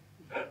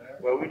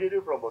 Well, we did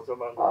it from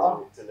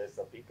Botomango to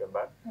Leicester Peak and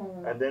back,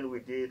 and then we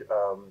did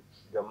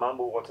the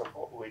Mambo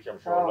waterfall, which I'm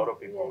sure a lot of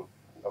people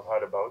have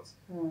heard about.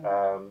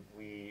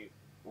 We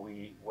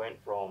went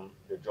from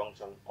the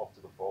junction up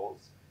to the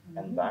falls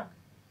and back,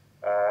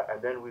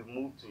 and then we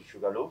moved to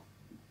Sugarloaf.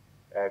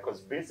 Because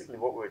basically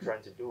what we're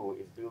trying to do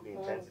is build the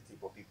intensity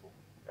for people.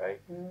 right?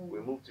 We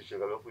moved to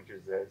Sugarloaf, which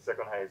is the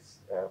second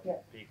highest Yeah.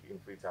 peak in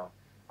Freetown,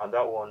 and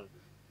that one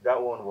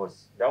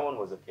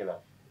was a killer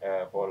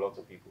for a lot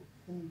of people.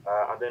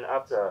 And then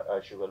after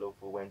Sugarloaf,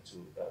 we went to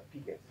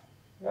Piquet.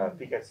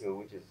 Piquet Hill,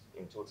 which is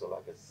in total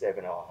like a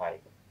 7-hour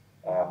hike,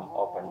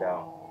 up and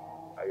down.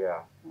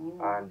 Yeah.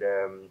 And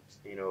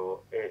you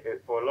know,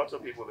 for a lot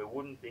of people, they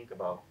wouldn't think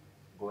about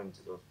going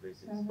to those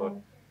places, but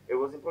it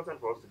was important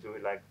for us to do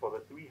it. Like for the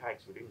 3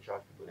 hikes, we didn't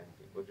charge people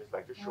anything,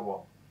 but just show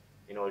up.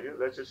 You know,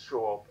 let's just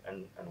show up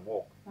and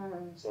walk,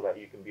 so that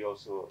you can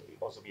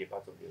also be a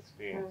part of the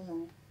experience.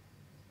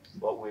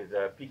 But with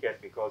Piquet,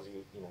 because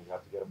you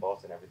have to get a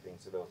bus and everything,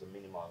 so there was a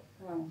minimal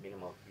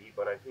fee.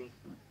 But I think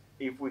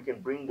if we can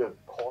bring the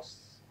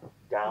costs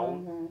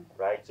down,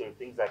 right? So if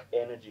things like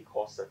energy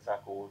costs are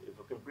tackled, if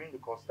we can bring the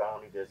costs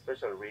down, if there's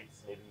special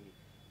rates maybe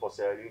for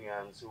Sierra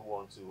Leoneans who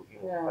want to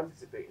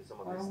participate in some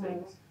of these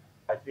things,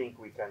 I think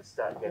we can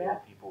start getting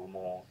people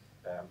more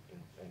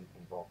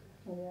involved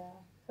in it. Yeah.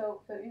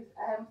 So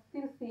I'm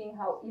still seeing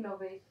how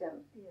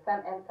innovation can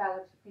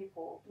encourage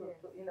people to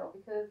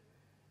because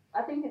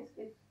I think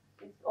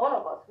it's all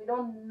of us. We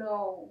don't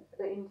know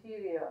the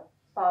interior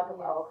part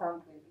of our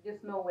country. We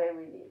just know where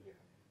we live.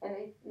 And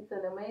it's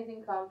an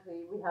amazing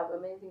country. We have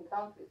amazing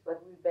countries,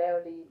 but we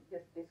barely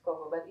just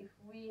discover. But if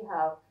we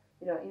have,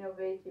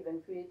 innovative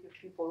and creative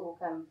people who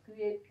can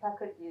create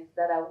packages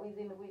that are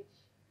within reach,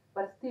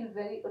 but still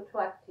very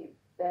attractive,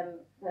 then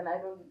I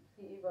don't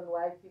see even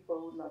why people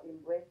would not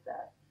embrace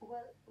that.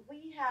 Well,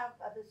 we have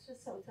at the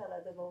Swiss Hotel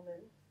at the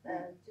moment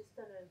just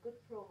done a good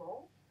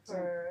promo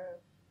for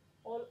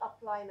all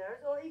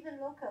upliners or even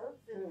locals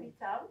in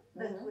Freetown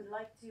that would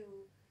like to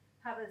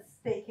have a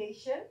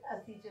staycation,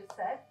 as he just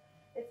said.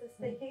 It's a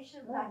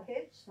staycation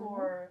package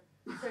for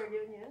Sierra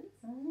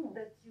Leoneans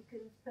that you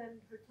can spend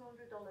for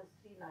 $200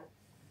 3 nights.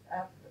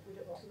 We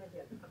don't want too many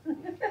of them.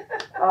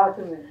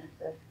 2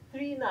 minutes.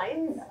 3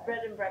 nights,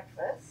 bread and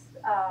breakfast.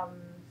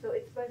 So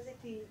it's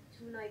basically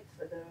 3 nights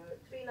for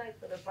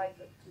the price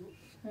of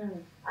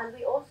 2. And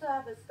we also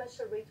have a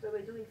special rate where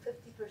we're doing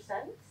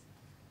 50%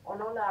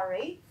 on all our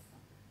rates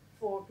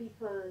for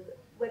people.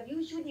 Well,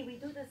 usually we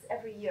do this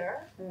every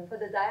year for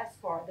the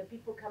diaspora, the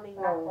people coming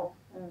back home.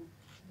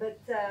 But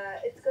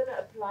it's going to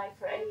apply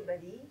for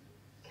anybody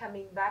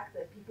coming back,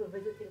 the people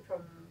visiting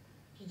from,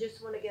 you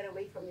just want to get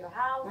away from your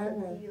house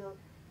and feel,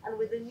 and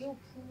with a new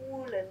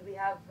pool, and we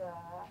have,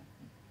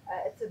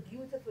 it's a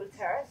beautiful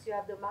terrace. You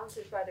have the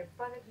mountains right in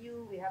front of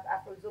you. We have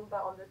Afro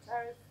Zumba on the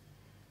terrace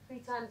 3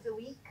 times a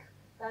week,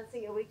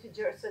 dancing away to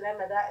Jerusalem,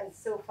 and that is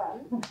so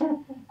fun.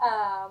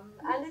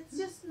 And it's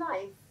just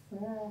nice.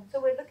 So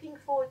we're looking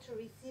forward to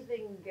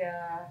receiving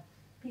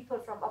people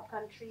from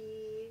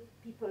upcountry,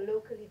 people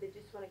locally that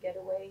just want to get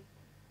away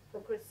for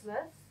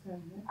Christmas.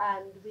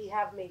 And we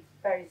have made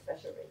very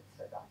special rates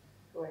for that.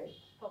 Great.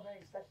 For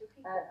very special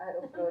people. I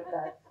applaud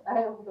that. I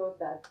applaud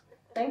that.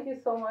 Thank you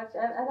so much.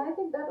 And I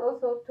think that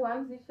also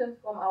transitions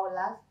from our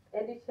last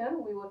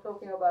edition. We were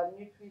talking about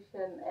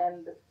nutrition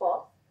and the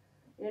sports.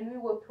 And we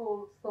were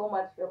told so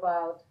much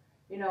about,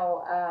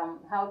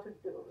 how to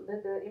do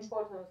the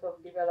importance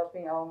of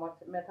developing our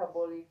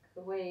metabolic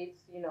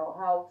rates,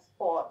 how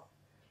sports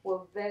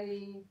were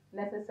very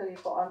necessary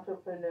for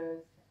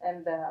entrepreneurs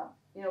and,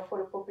 for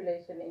the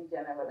population in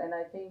general. And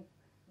I think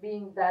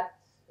being that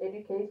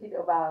educated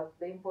about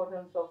the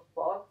importance of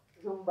sports,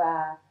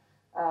 Zumba,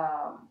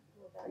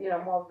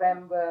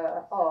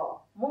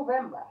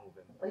 Movember.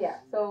 Yeah,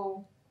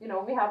 so,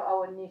 we have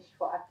our niche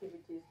for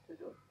activities to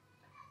do.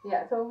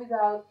 Yeah, so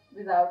without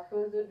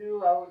further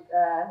ado, I would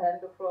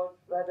hand the floor,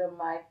 rather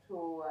mic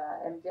to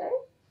MJ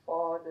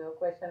for the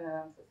question and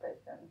answer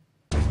session.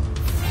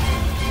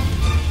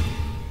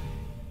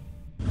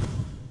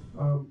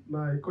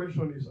 My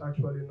question is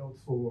actually not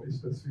for a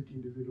specific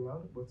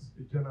individual, but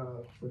in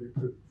general for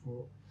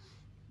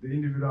the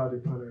individual at the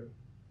panel.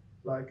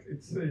 Like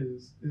it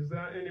says, is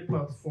there any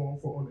platform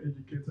for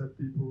uneducated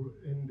people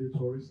in the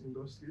tourist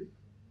industry?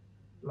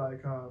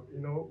 Like,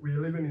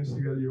 we're living in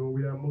Sierra Leone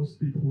where most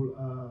people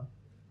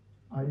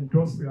are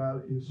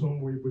industrial in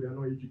some way, but they're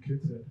not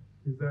educated.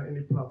 Is there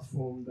any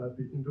platform that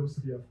the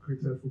industry have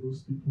created for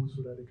those people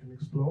so that they can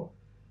explore?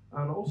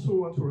 And also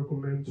want to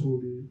recommend to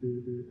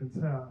the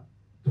entire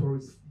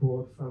tourist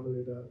board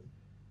family that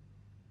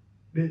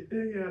the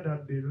area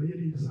that the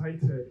lady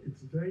cited,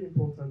 it's very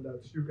important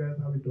that you guys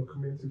have it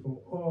documented from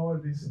all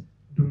these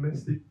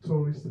domestic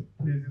tourist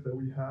places that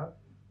we have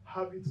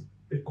it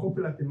a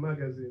copy like a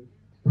magazine,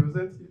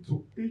 present it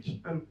to each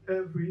and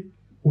every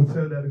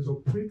hotel that is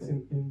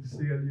operating in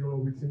Sierra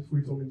Leone within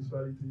Freetown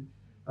municipality.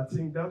 I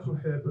think that will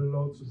help a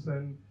lot to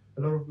send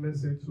a lot of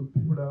message to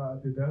people that are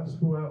at the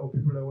diaspora or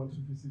people that want to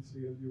visit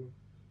Sierra Leone.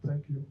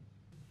 Thank you.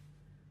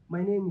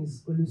 My name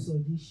is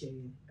Olusoji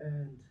Sheye,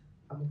 and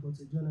I'm a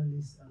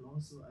photojournalist and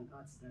also an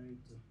arts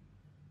director.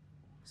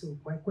 So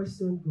my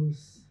question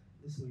goes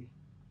this way.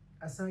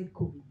 Aside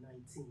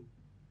COVID-19,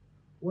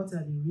 what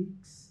are the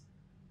risks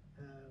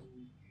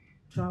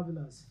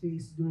travelers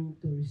face during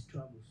tourist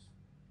travels?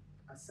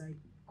 Aside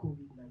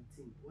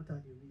COVID-19, what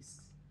are the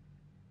risks?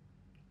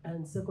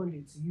 And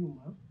secondly, to you,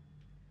 Ma,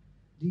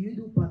 do you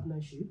do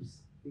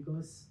partnerships?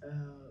 Because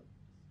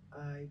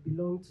I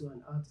belong to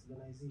an art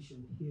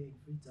organization here in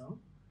Freetown,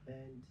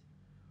 and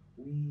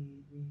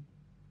we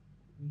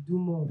we we do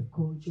more of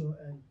culture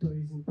and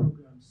tourism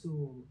programs.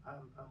 So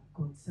I'm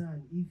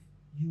concerned if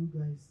you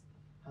guys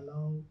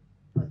allow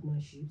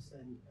partnerships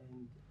and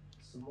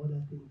some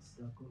other things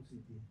that comes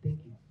with it. Thank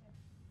you.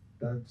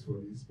 Thanks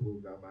for this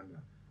program, and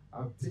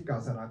I think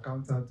as an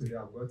accountant today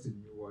I've got a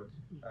new word,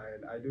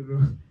 and I don't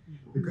know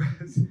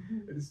because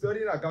in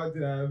studying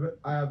accounting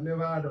I have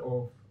never heard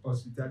of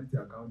hospitality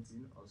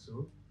accounting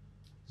also,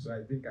 so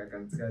I think I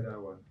can try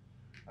that one.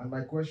 And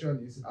my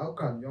question is, how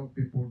can young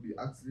people be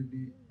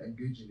actively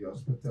engaged in the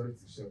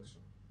hospitality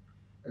sector,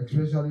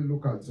 especially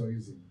local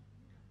tourism,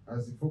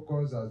 as the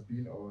focus has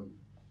been on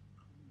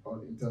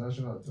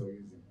international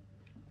tourism?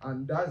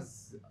 And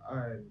that's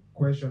a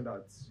question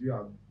that you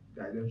have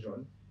guided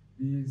on.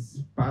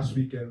 This past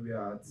weekend, we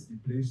are at the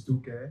place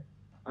Tuke,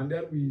 and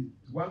then we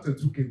wanted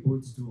to took a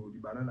boat to the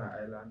Banana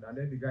Island, and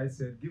then the guy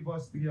said, "Give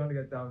us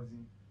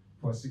 300,000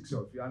 for 6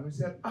 of you." And we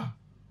said,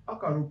 how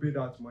can we pay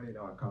that money in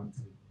our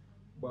country?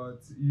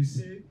 But you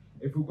see,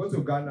 if we go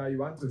to Ghana, you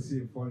want to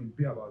see a fall, you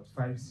pay about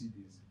 5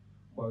 cedis.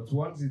 But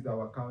once it's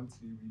our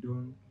country, we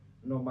don't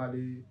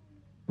normally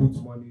put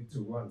money to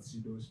go and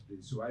see those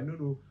places. So I don't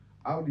know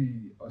how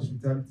the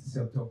hospitality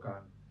sector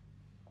can,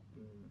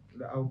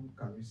 how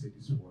can we say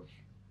this word,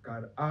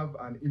 can have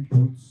an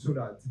input so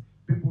that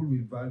people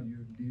will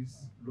value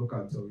this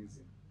local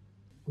tourism.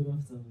 Good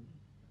afternoon.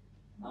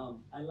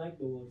 I like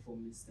the word from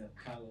Mr.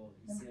 Carrol.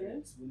 He said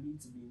that we need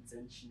to be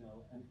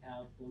intentional and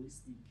have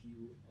holistic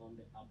view on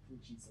the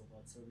approaches of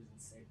our tourism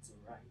sector,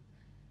 right?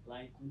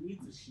 Like we need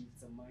to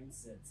shift the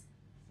mindset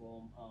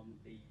from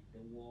the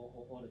war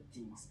or other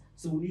things.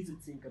 So we need to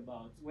think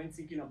about, when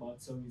thinking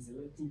about tourism,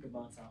 let's think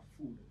about our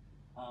food,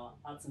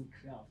 arts and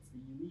crafts, the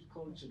unique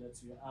culture that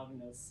we are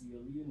having as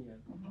Sierra Leone,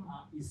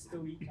 our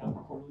historic and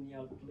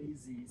colonial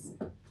places,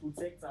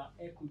 protect our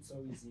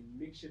ecotourism,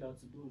 make sure that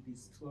we don't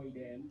destroy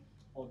them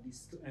or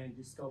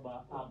disturb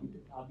our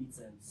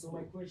habitats. So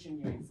my question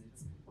here is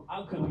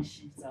how can we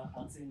shift our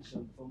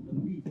attention from the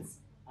myths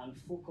and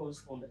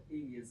focus on the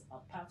areas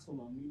apart from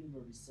our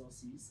mineral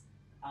resources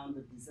and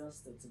the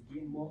disaster to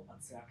gain more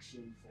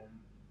attraction from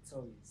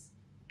tourists?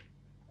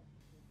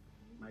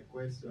 My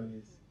question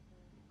is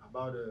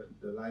about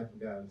the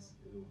lifeguards,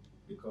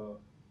 because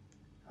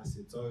as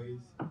a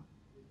tourist,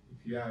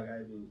 if you are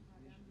arriving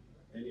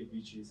any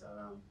beaches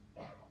around,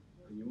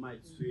 and you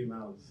might swim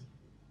out.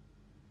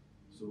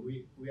 So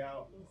we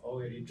are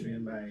already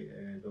trained by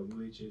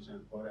WHH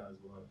and others,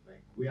 but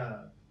like we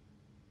are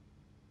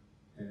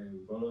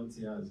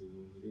volunteers,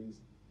 we didn't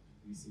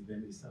receive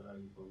any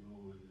salary from no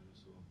one.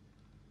 So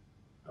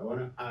I want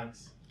to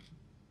ask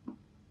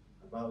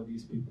about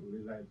these people,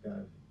 the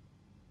lifeguards,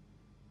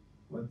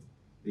 what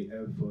they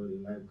help for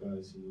the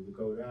lifeguards,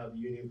 because we have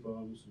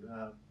uniforms, we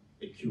have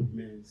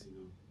equipment,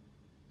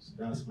 So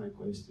that's my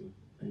question.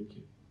 Thank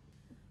you.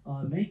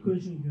 My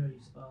question here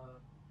is,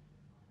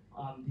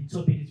 the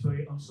topic is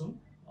very awesome,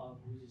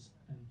 which is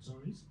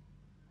tourism.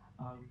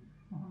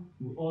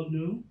 We all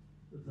know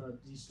that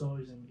this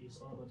tourism is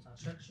all about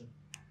attraction.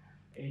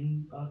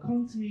 In our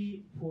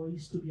country, for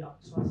it to be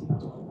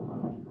attractive,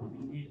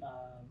 we need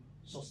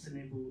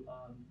sustainable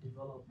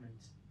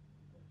development.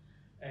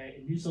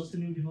 In this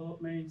sustainable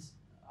development,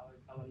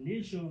 our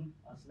nation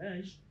as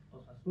large,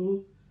 as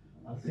whole,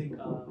 I think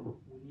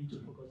we need to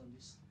focus on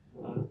this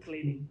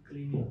cleaning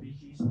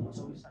beaches in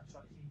tourist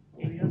attractive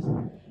areas.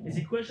 It's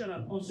a question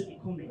and also a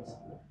comment.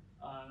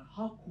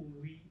 How could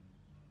we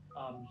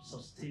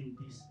sustain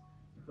these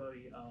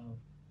very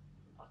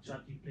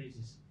attractive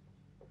places?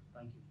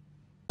 Thank you.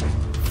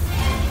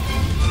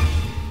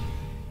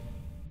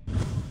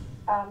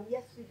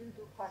 Yes, we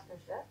do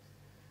partnerships.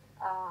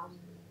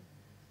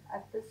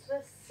 At the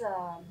Swiss,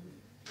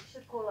 we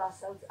should call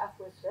ourselves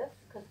Afro-Swiss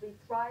because we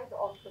thrive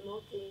on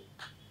promoting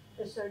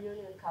the Sierra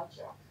Leonean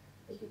culture.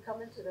 If you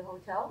come into the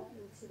hotel,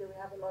 you'll see that we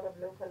have a lot of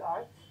local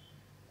art.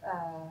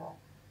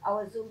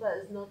 Our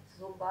Zumba is not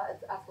Zumba,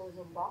 it's Afro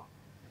Zumba.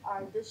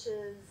 Our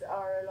dishes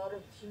are a lot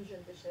of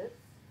fusion dishes.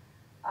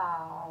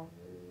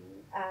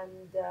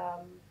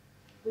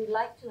 We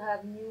like to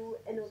have new,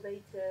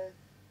 innovative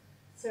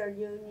Sierra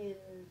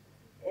Leonean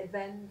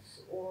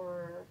events,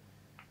 or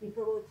we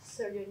promote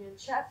Sierra Leonean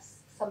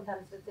chefs,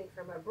 sometimes visiting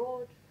from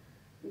abroad.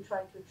 We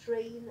try to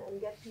train and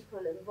get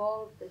people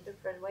involved in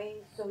different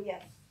ways. So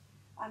yes,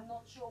 I'm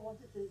not sure what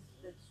it is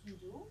that you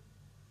do,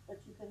 but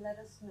you can let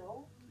us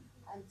know.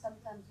 And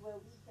sometimes where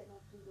we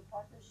cannot do the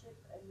partnership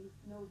and we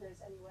know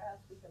there's anywhere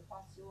else we can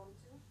pass you on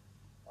to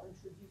or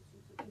introduce you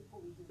to people,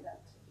 we do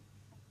that too.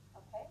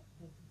 Okay?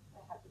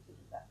 We're happy to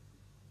do that.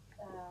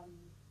 Do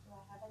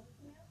I have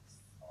anything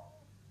else?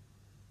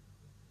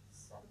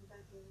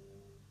 Somebody?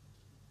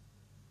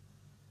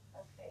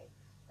 Okay.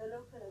 The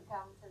local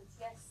accountants,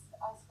 yes,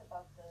 ask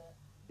about the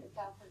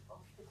accountant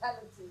for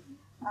hospitality,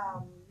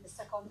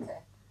 Mr.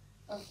 Conte.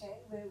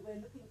 Okay,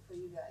 we're looking for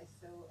you guys,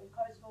 so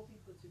encourage more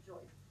people to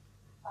join.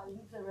 I'll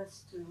leave the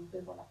rest to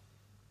Abimbola.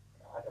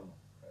 Adam,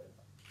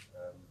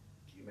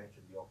 you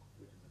mentioned York,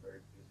 which is a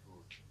very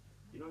beautiful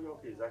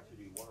York is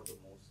actually one of the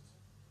most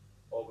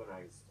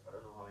organized. I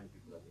don't know how many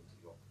people have been to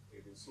York.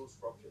 It is so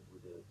structured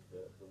with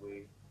the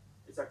way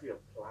it's actually a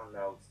planned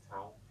out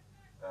town,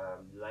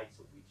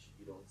 likes of which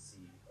you don't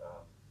see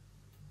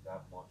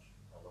that much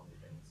along the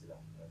peninsula.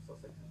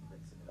 Sussex is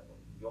very similar, but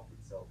York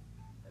itself,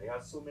 and it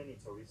has so many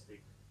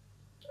touristic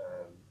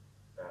um,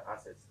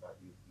 assets that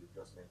you've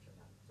just mentioned.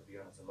 And to be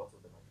honest, a lot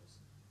of them are just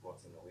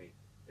rotting away.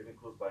 Even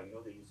close by,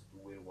 they used to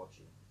do whale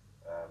watching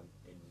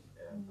in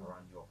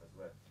around York as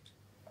well.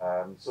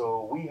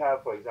 So we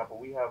have, for example,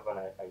 we have an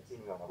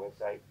itinerary on our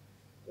website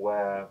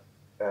where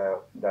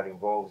that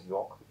involves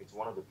York. It's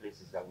one of the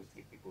places that we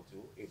take people to.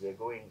 If they're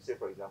going, say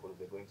for example, if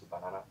they're going to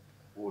Banana,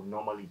 we would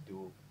normally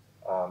do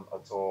a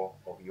tour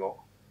of York,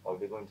 or if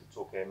they're going to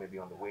Tokyo, maybe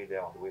on the way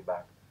there, on the way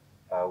back,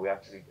 we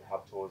actually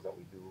have tours that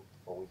we do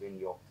for within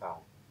York town.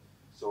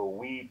 So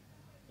we,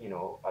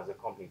 as a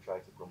company, try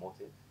to promote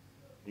it.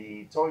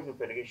 The Tourism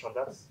Federation,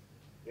 that's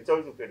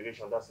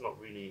not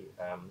really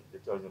the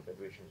Tourism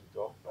Federation's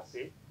job per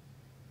se,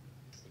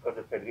 because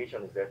the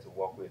federation is there to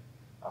work with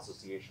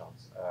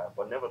associations.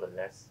 But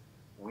nevertheless,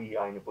 we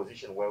are in a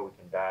position where we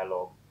can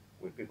dialogue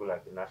with people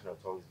like the National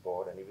Tourist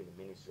Board and even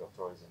the Ministry of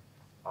Tourism,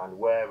 and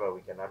wherever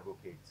we can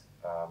advocate,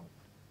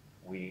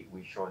 we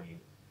surely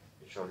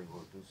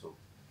will do so.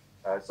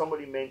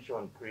 Somebody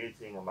mentioned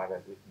creating a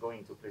magazine,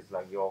 going to places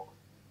like York,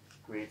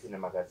 creating a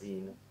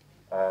magazine,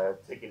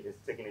 taking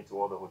it to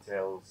all the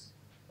hotels.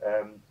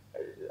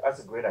 That's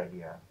a great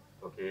idea.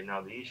 Okay,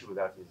 now the issue with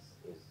that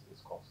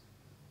is cost.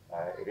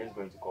 It is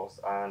going to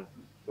cost, and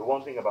the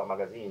one thing about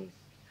magazines,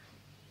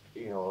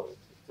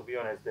 to be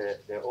honest,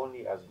 they're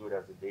only as good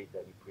as the date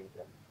that you print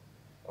them.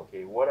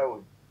 Okay, what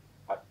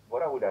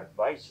I would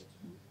advise you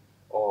to do,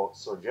 or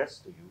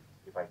suggest to you,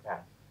 if I can,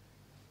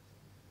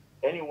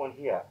 anyone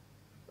here,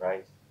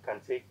 right, can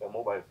take a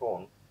mobile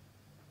phone,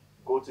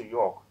 go to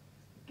York,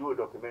 do a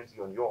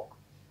documentary on York,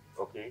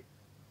 okay,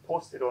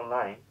 post it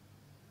online,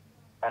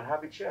 and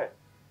have it shared.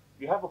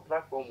 You have a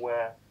platform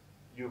where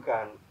you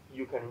can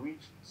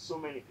reach so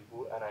many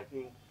people, and I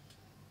think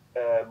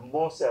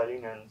more Sierra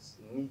Leoneans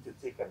need to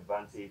take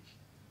advantage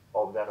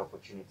of that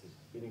opportunity.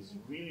 It is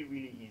really,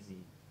 really easy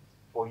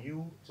for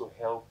you to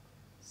help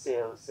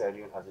sell Sierra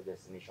Leone as a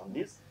destination.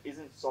 This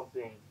isn't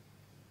something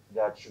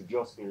that should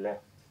just be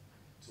left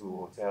to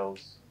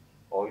hotels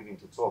or even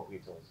to tour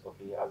operators.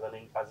 Okay,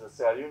 as a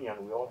Sierra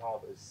Leonean, we all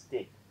have a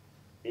stake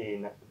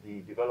in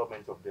the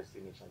development of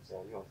Destination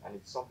Sierra Leone, and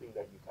it's something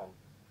that you can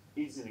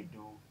easily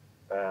do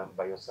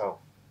by yourself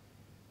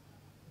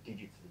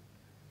digitally,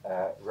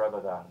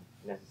 rather than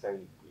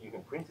necessarily, you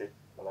can print it,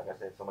 but like I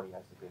said, somebody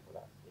has to pay for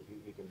that.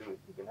 You can do it.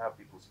 You can have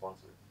people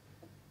sponsor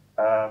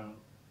it.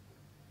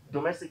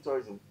 Domestic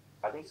tourism.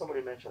 I think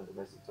somebody mentioned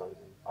domestic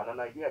tourism, and an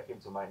idea came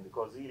to mind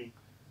because really,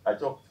 I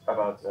talked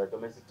about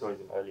domestic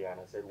tourism earlier, and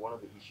I said one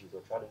of the issues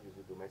or challenges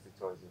with domestic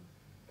tourism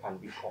can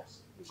be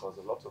cost, because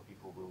a lot of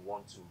people will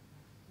want to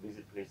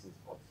visit places,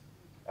 but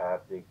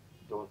they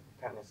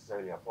can't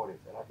necessarily afford it.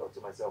 And I thought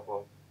to myself,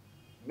 well,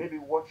 maybe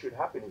what should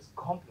happen is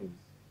companies,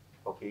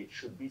 okay,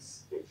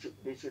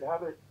 they should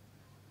have it.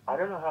 I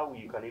don't know how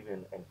you can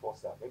even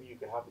enforce that. Maybe you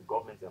can have the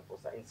government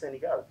enforce that. In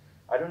Senegal,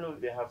 I don't know if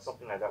they have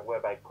something like that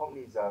whereby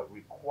companies are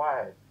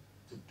required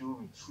to do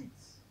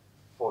retreats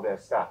for their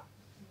staff.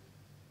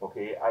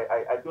 Okay,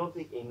 I don't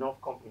think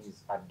enough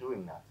companies are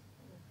doing that,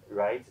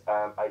 right?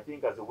 I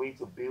think as a way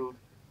to build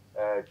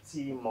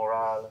team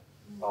morale,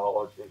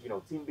 or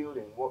team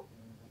building,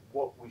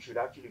 what we should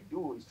actually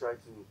do is try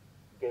to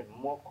get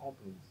more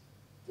companies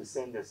to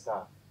send their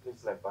staff,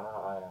 places like Banana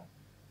Island,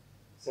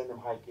 send them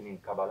hiking in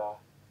Kabbalah,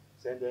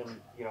 send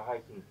them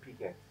hiking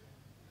Phuket.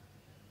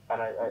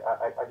 And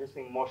I just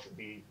think more should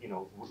be,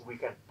 we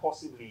can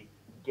possibly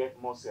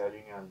get more Sierra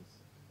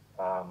Leoneans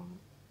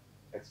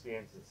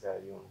experience in Sierra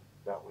Leone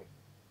that way.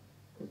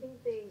 I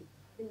think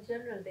in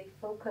general, they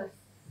focus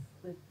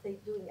with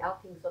doing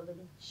outings on the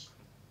beach.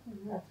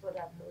 That's what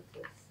I've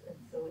noticed. And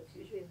so it's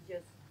usually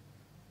just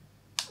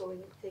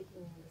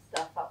taking the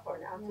stuff out for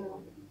an outing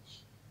on the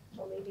beach.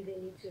 Or maybe they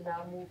need to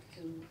now move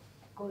to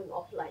going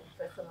offline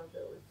for some of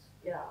those.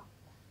 Yeah.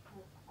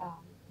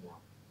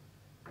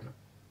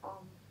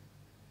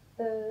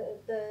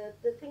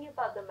 The thing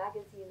about the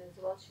magazine as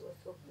well, she was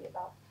talking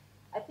about,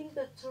 I think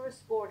the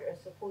tourist board are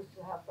supposed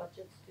to have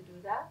budgets to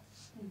do that.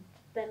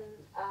 Then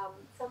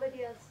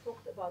somebody else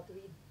talked about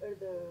the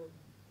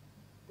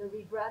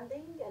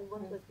rebranding and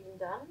what was being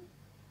done.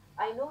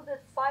 I know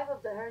that 5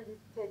 of the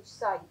heritage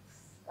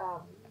sites,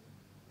 was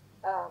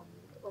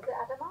it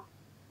Adama?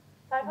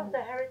 5 of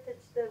the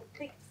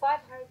picked 5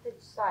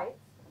 heritage sites,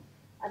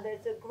 and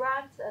there's a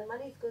grant and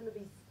money is going to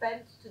be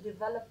spent to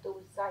develop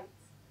those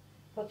sites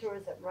for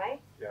tourism,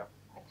 right? Yeah.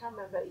 I can't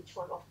remember each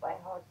one off by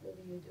heart,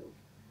 maybe you do.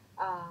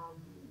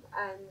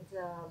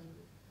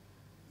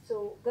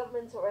 So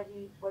government's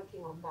already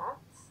working on that.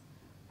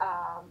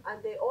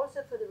 And they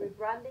also, for the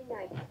rebranding,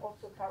 I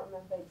also can't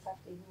remember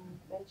exactly who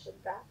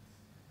mentioned that.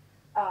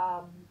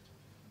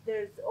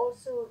 There's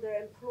also,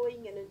 they're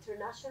employing an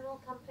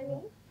international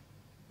company.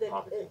 There's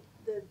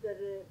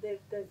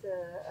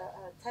a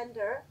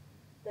tender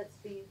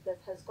that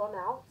has gone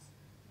out,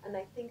 and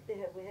I think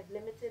we have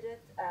limited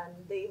it,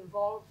 and they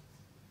involved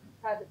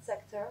private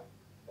sector.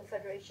 The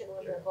federation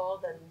was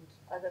involved, and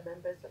other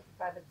members of the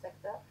private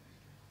sector,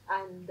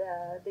 and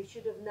they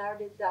should have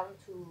narrowed it down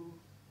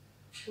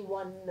to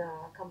one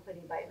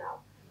company by now.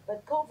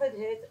 But COVID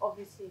hit,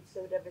 obviously it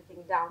slowed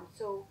everything down.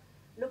 So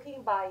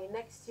looking by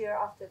next year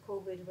after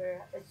COVID,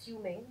 we're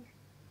assuming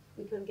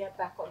we can get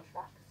back on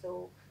track.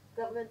 So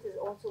government is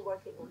also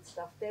working on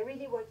stuff. They're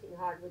really working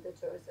hard with the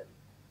tourism,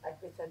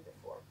 like we said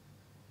before.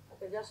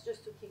 Okay, just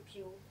to keep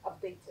you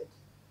updated.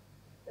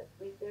 That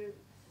they're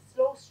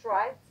slow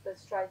strides, but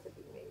strides are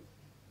being made.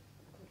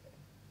 Okay.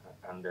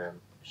 And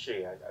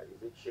Shay,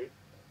 is it Shay?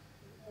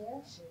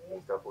 Yes.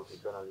 Mr.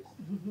 Photojournalist.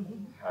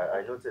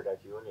 I noted that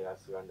you only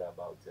asked Randa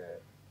about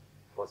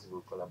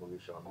possible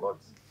collaboration, but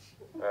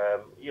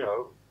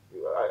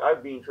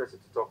I'd be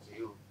interested to talk to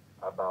you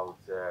about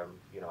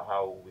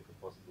how we could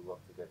possibly work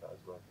together as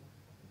well,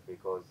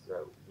 because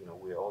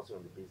we're also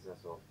in the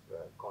business of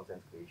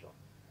content creation,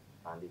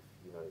 and if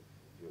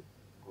you're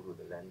good with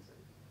the lens,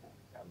 and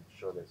I'm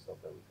sure there's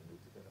stuff that we can do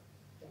together.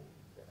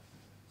 Yeah.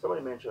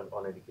 Somebody mentioned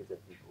uneducated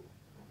people.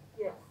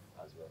 Yes.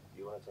 As well.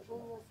 Do you want to touch Who on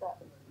that? was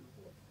that?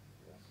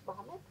 Yes.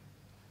 Mohammed?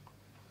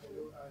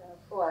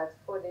 What?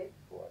 For it?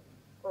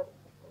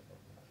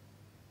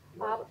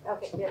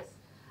 Okay, yes.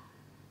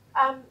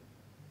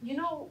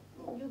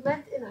 You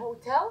meant in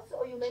hotels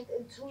or you meant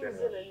in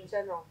tourism in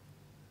general?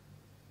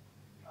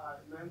 I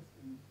meant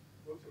in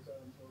both hotel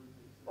and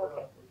tourism.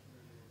 Okay.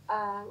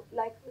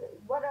 Like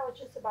what I was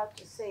just about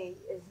to say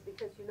is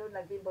because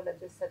like Abimbola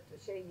just said to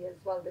Shay as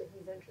well that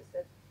he's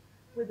interested.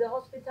 With the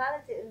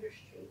hospitality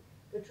industry,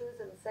 the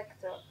tourism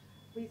sector,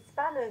 we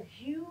span a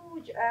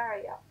huge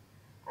area.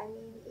 I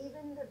mean,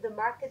 even the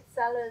market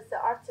sellers, the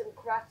arts and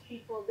crafts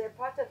people, they're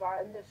part of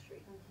our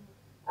industry.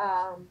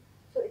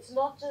 So it's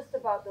not just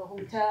about the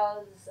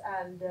hotels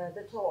and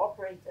the tour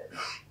operators.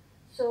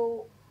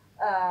 So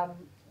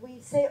we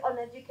say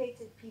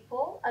uneducated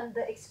people and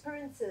the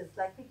experiences,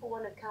 like people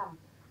want to come.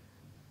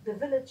 The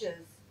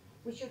villages,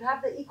 we should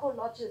have the eco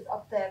lodges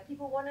up there.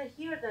 People want to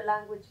hear the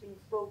language being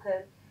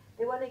spoken.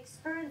 They want to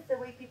experience the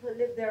way people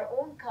live their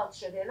own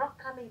culture. They're not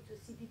coming to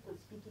see people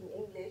speaking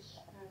English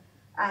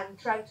and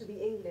trying to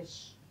be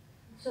English.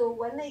 So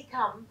when they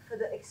come for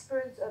the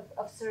experience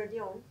of Sierra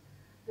Leone,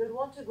 they'll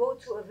want to go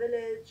to a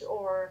village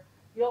or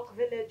York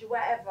village,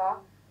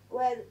 wherever,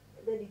 where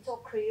they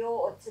talk Creole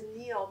or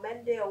Tini or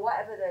Mende or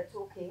whatever they're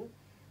talking,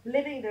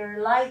 living their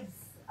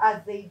lives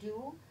as they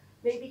do,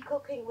 maybe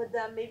cooking with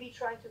them, maybe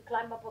trying to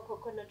climb up a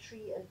coconut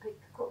tree and pick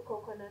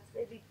coconuts,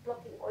 maybe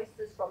plucking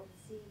oysters from the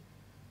sea.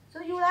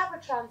 So you have a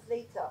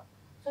translator.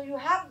 So you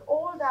have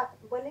all that.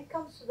 When it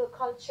comes to the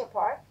culture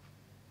part,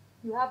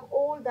 you have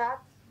all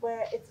that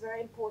where it's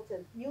very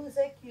important.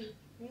 Music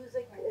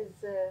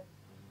is a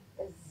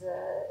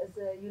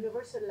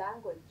universal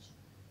language.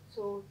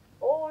 So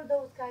all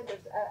those kind of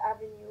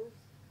avenues,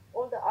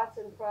 all the arts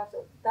and crafts,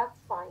 that's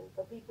fine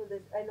for people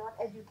that are not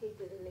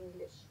educated in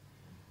English.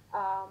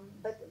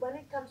 But when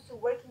it comes to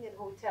working in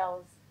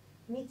hotels,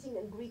 meeting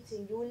and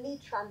greeting, you will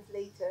need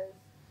translators.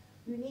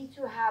 You need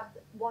to have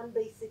one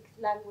basic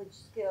language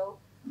skill,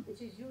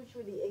 which is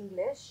usually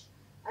English,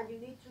 and you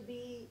need to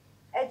be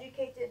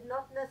educated,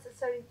 not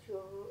necessarily to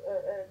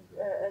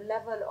a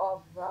level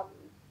of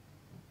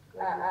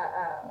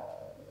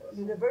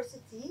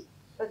university,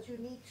 but you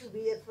need to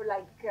be for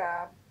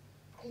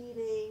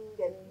cleaning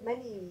and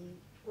many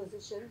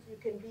positions. You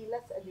can be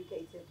less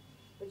educated,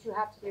 but you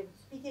have to be able to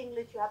speak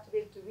English, you have to be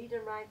able to read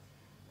and write,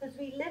 because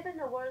we live in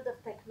a world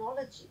of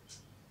technology.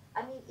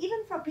 I mean,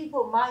 even for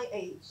people my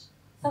age,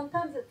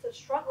 sometimes it's a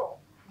struggle,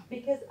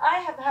 because I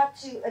have had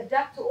to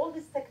adapt to all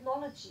this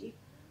technology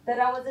that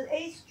I was an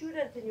A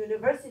student in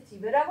university,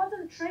 but I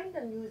wasn't trained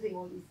in using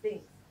all these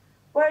things.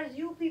 Whereas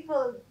you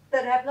people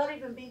that have not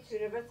even been to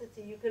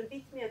university, you can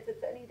beat me at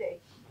it any day.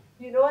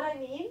 You know what I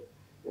mean?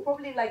 You're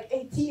probably like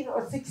 18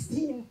 or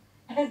 16,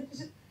 and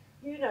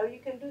you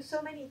can do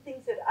so many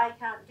things that I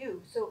can't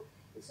do. So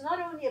it's not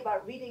only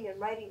about reading and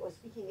writing or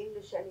speaking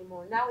English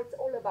anymore. Now it's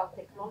all about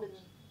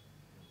technology.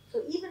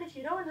 So even if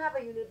you don't have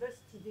a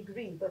university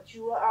degree, but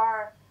you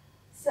are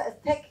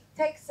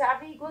tech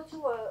savvy, go to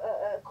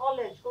a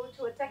college, go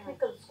to a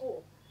technical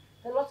school.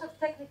 There are lots of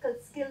technical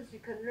skills you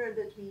can learn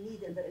that we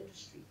need in the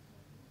industry.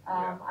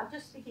 I'm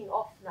just speaking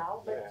off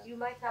now, but you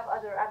might have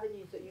other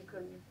avenues that you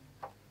can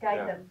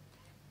guide them.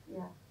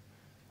 Yeah.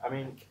 I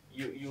mean,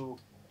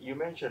 you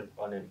mentioned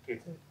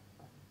uneducated,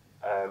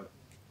 and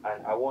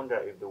I wonder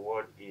if the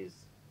word is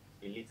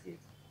illiterate,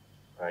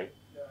 right?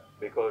 Yeah.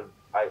 Because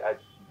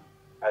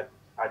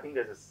I think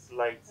there's a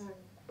slight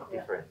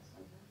difference,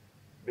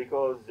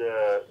 because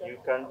you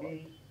can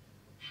be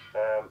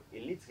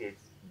illiterate,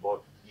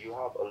 but you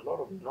have a lot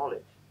of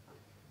knowledge,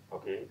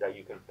 okay, that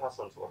you can pass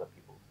on to other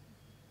people.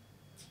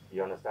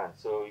 You understand?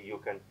 So you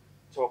can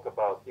talk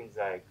about things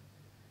like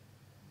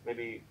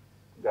maybe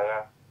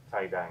Gara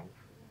tie-dyeing,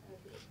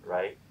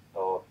 right?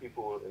 Or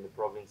people in the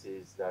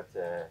provinces that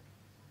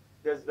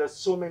there's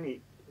so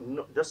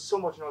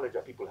much knowledge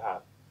that people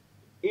have,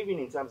 even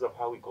in terms of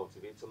how we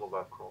cultivate some of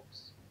our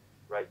crops,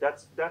 right?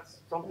 That's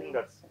something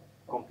that's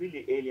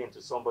completely alien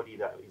to somebody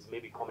that is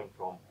maybe coming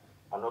from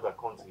another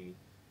country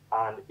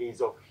and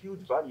is of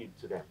huge value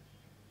to them.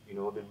 You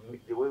know,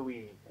 the way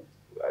we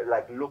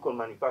like local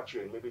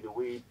manufacturing, maybe the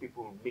way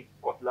people make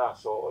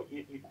cutlass, or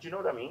do you know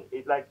what I mean?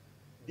 It like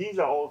these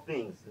are all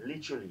things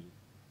literally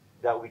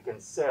that we can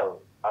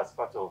sell as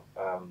part of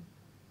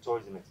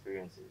tourism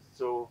experiences.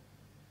 So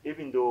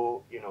even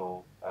though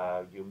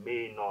you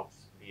may not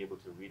be able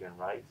to read and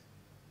write,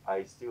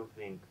 I still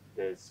think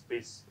there's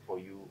space for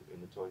you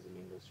in the tourism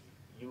industry.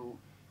 You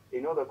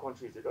in other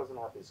countries it doesn't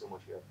happen so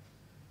much here.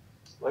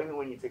 Or even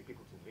when you take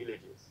people to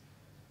villages,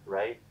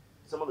 right?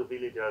 Some of the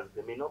villagers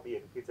they may not be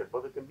educated,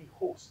 but they can be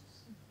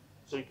hosts.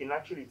 So you can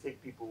actually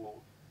take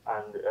people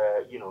and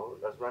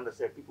as Randa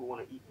said, people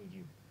want to eat with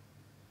you.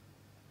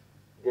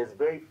 There's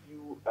very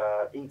few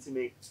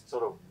intimate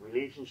sort of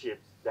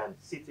relationships than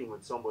sitting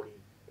with somebody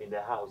in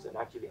their house and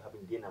actually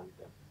having dinner with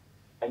them.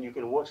 And you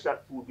can watch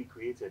that food be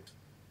created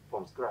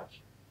from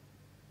scratch.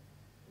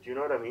 Do you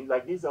know what I mean?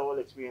 Like these are all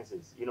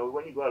experiences. You know,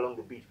 when you go along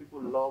the beach,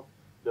 people love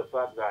the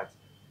fact that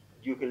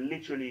you can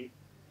literally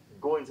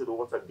go into the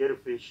water, get a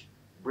fish,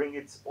 bring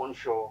it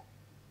onshore,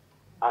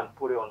 and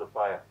put it on the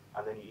fire,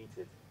 and then you eat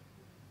it.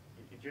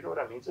 Do you know what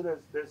I mean? So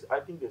there's I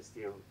think there's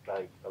still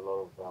like a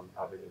lot of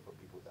avenue for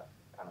people that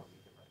kind of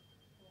eat it right.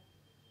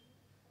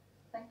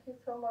 Thank you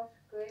so much.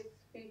 Great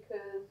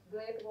speakers,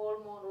 great role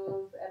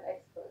models, and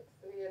experts.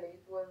 Really,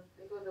 it was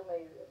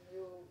amazing.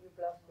 You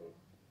blasted.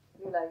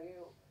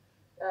 You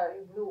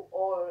blew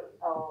all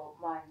our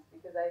minds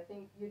because I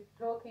think you're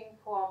talking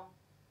from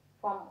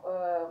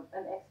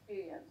an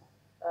experience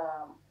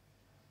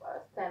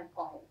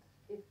standpoint.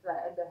 It's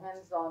like the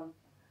hands-on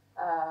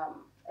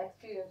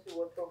experience you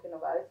were talking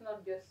about. It's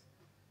not just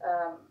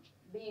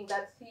being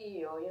that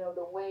CEO,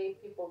 the way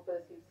people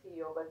perceive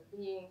CEO, but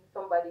being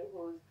somebody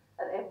who's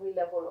at every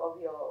level of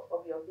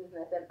your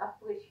business and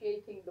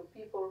appreciating the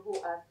people who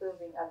are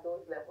serving at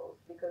those levels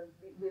because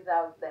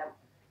without them,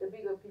 the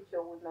bigger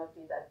picture would not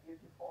be that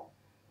beautiful.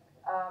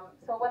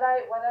 So what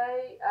I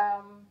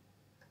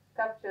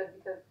captured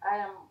because I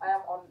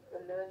am on a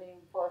learning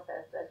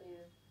process that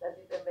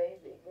is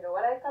amazing.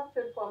 What I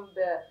captured from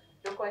the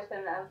question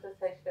and answer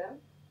session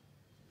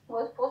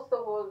was first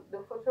of all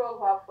the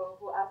photographer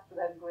who asked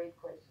that great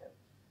question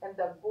and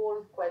the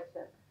bold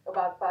question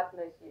about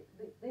partnership.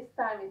 This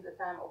time is the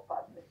time of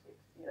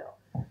partnerships.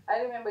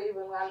 I remember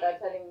even Randa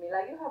telling me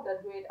like you have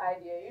that great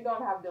idea, you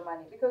don't have the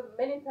money because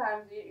many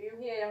times you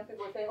hear young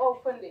people saying,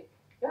 "Oh, Fundi,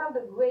 you have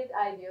the great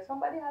idea,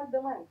 somebody has the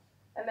money,"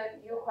 and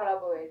then you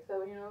collaborate.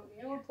 So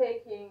you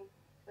taking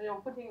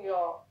putting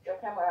your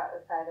camera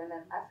aside and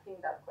then asking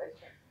that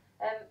question.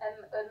 And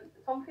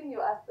something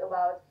you asked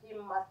about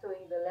him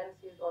mastering the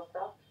lenses or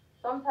stuff.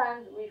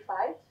 Sometimes we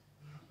fight,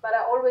 but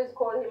I always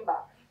call him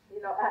back.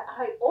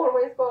 I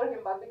always call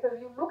him back because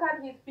you look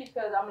at his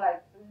pictures, I'm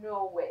like,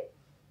 no way.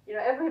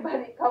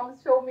 Everybody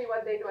comes show me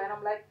what they do, and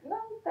I'm like, no,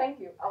 thank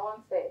you, I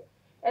won't say.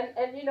 And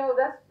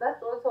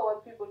that's also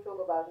what people talk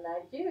about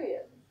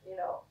Nigerians.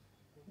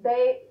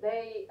 They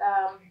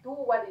do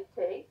what it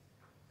takes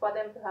for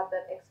them to have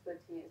that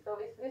expertise. So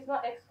it's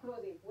not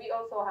exclusive. We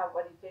also have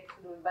what it takes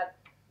to do it, but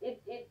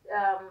it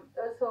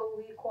also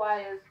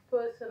requires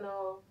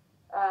personal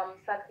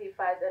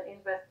sacrifice and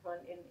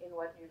investment in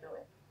what you're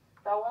doing.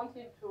 So I want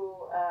you to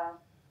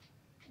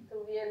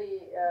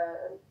really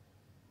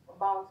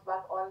bounce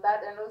back on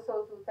that and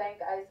also to thank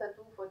Aisa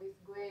too for this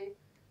great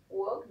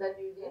work that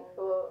you did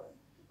for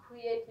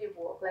creative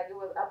work. Like it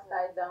was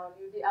upside down.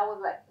 You did. I was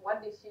like,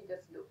 what did she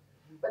just do?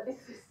 But this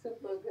is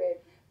super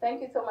great.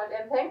 Thank you so much,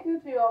 and thank you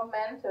to your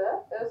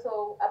mentor.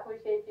 Also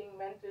appreciating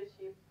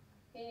mentorship.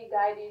 He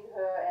guided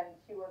her, and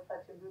she was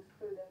such a good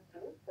student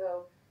too.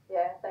 So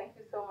yeah, thank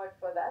you so much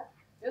for that.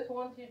 Just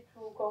wanted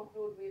to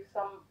conclude with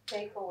some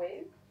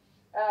takeaways.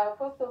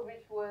 First of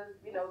which was,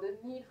 the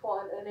need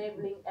for an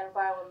enabling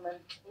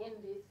environment in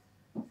this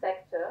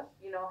sector.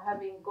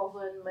 Having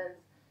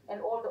governments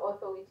and all the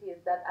authorities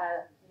that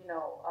are,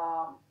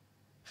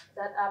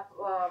 that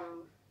are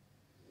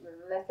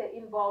let's say,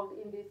 involved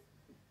in this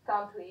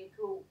country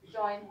to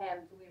join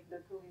hands with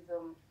the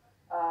tourism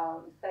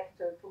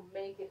sector to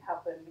make it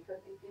happen because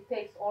it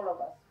takes all of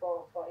us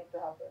for it to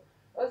happen.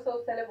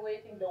 Also,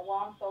 celebrating the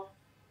warmth of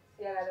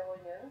Sierra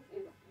Leoneans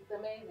is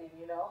amazing.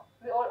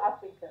 We're all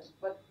Africans,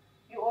 but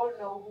you all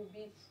know who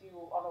beats you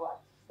on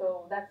what.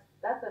 So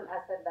that's an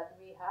asset that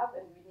we have,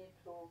 and we need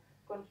to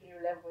continue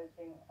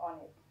leveraging on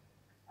it.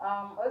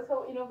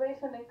 Also,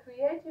 innovation and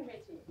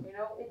creativity,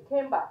 it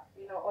came back,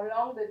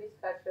 along the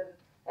discussion,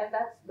 and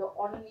that's the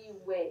only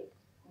way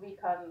we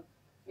can,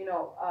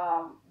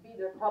 be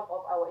the top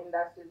of our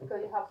industry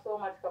because you have so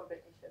much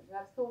competition. You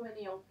have so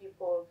many young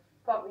people,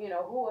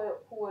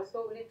 who are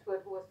so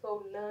literate, who are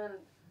so learned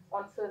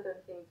on certain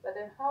things. But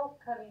then, how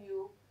can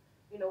you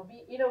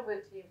be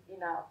innovative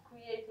enough,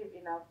 creative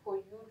enough for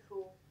you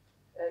to,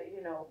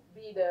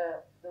 be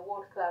the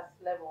world class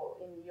level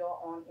in your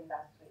own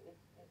industry? It's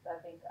I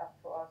think up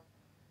to us.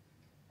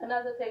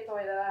 Another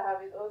takeaway that I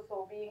have is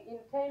also being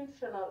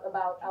intentional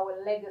about our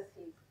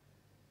legacies.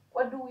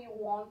 what do we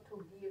want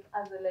to give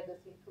as a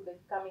legacy to the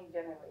coming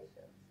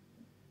generations?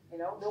 You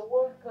know, the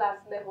world-class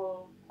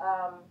level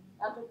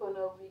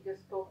entrepreneur we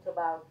just talked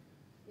about.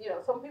 You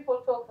know, some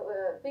people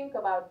think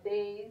about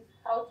days,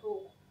 how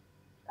to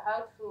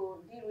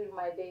deal with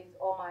my days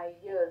or my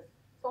years.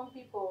 Some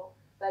people,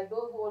 like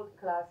those world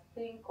class,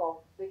 think of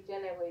the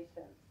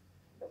generations.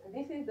 Look,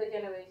 this is the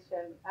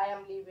generation I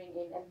am living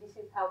in, and this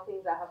is how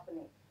things are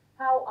happening.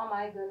 How am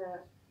I gonna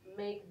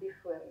make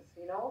difference?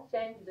 You know,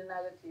 change the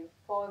narrative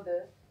for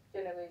the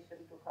generation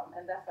to come,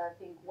 and that's I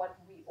think what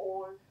we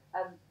all,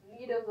 as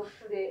leaders of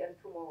today and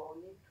tomorrow,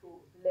 need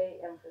to lay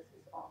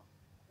emphasis on.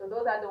 So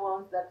those are the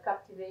ones that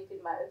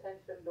captivated my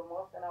attention the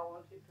most, and I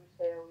wanted to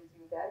share with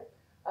you guys.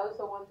 I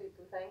also wanted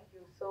to thank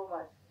you so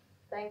much.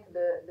 Thank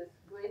the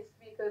great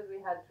speakers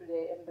we had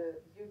today and the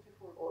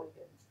beautiful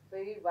audience.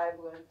 Very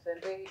vibrant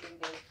and very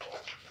engaged.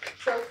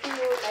 So see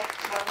you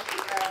next month in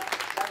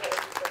another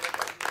episode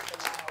of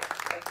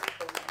Thank you.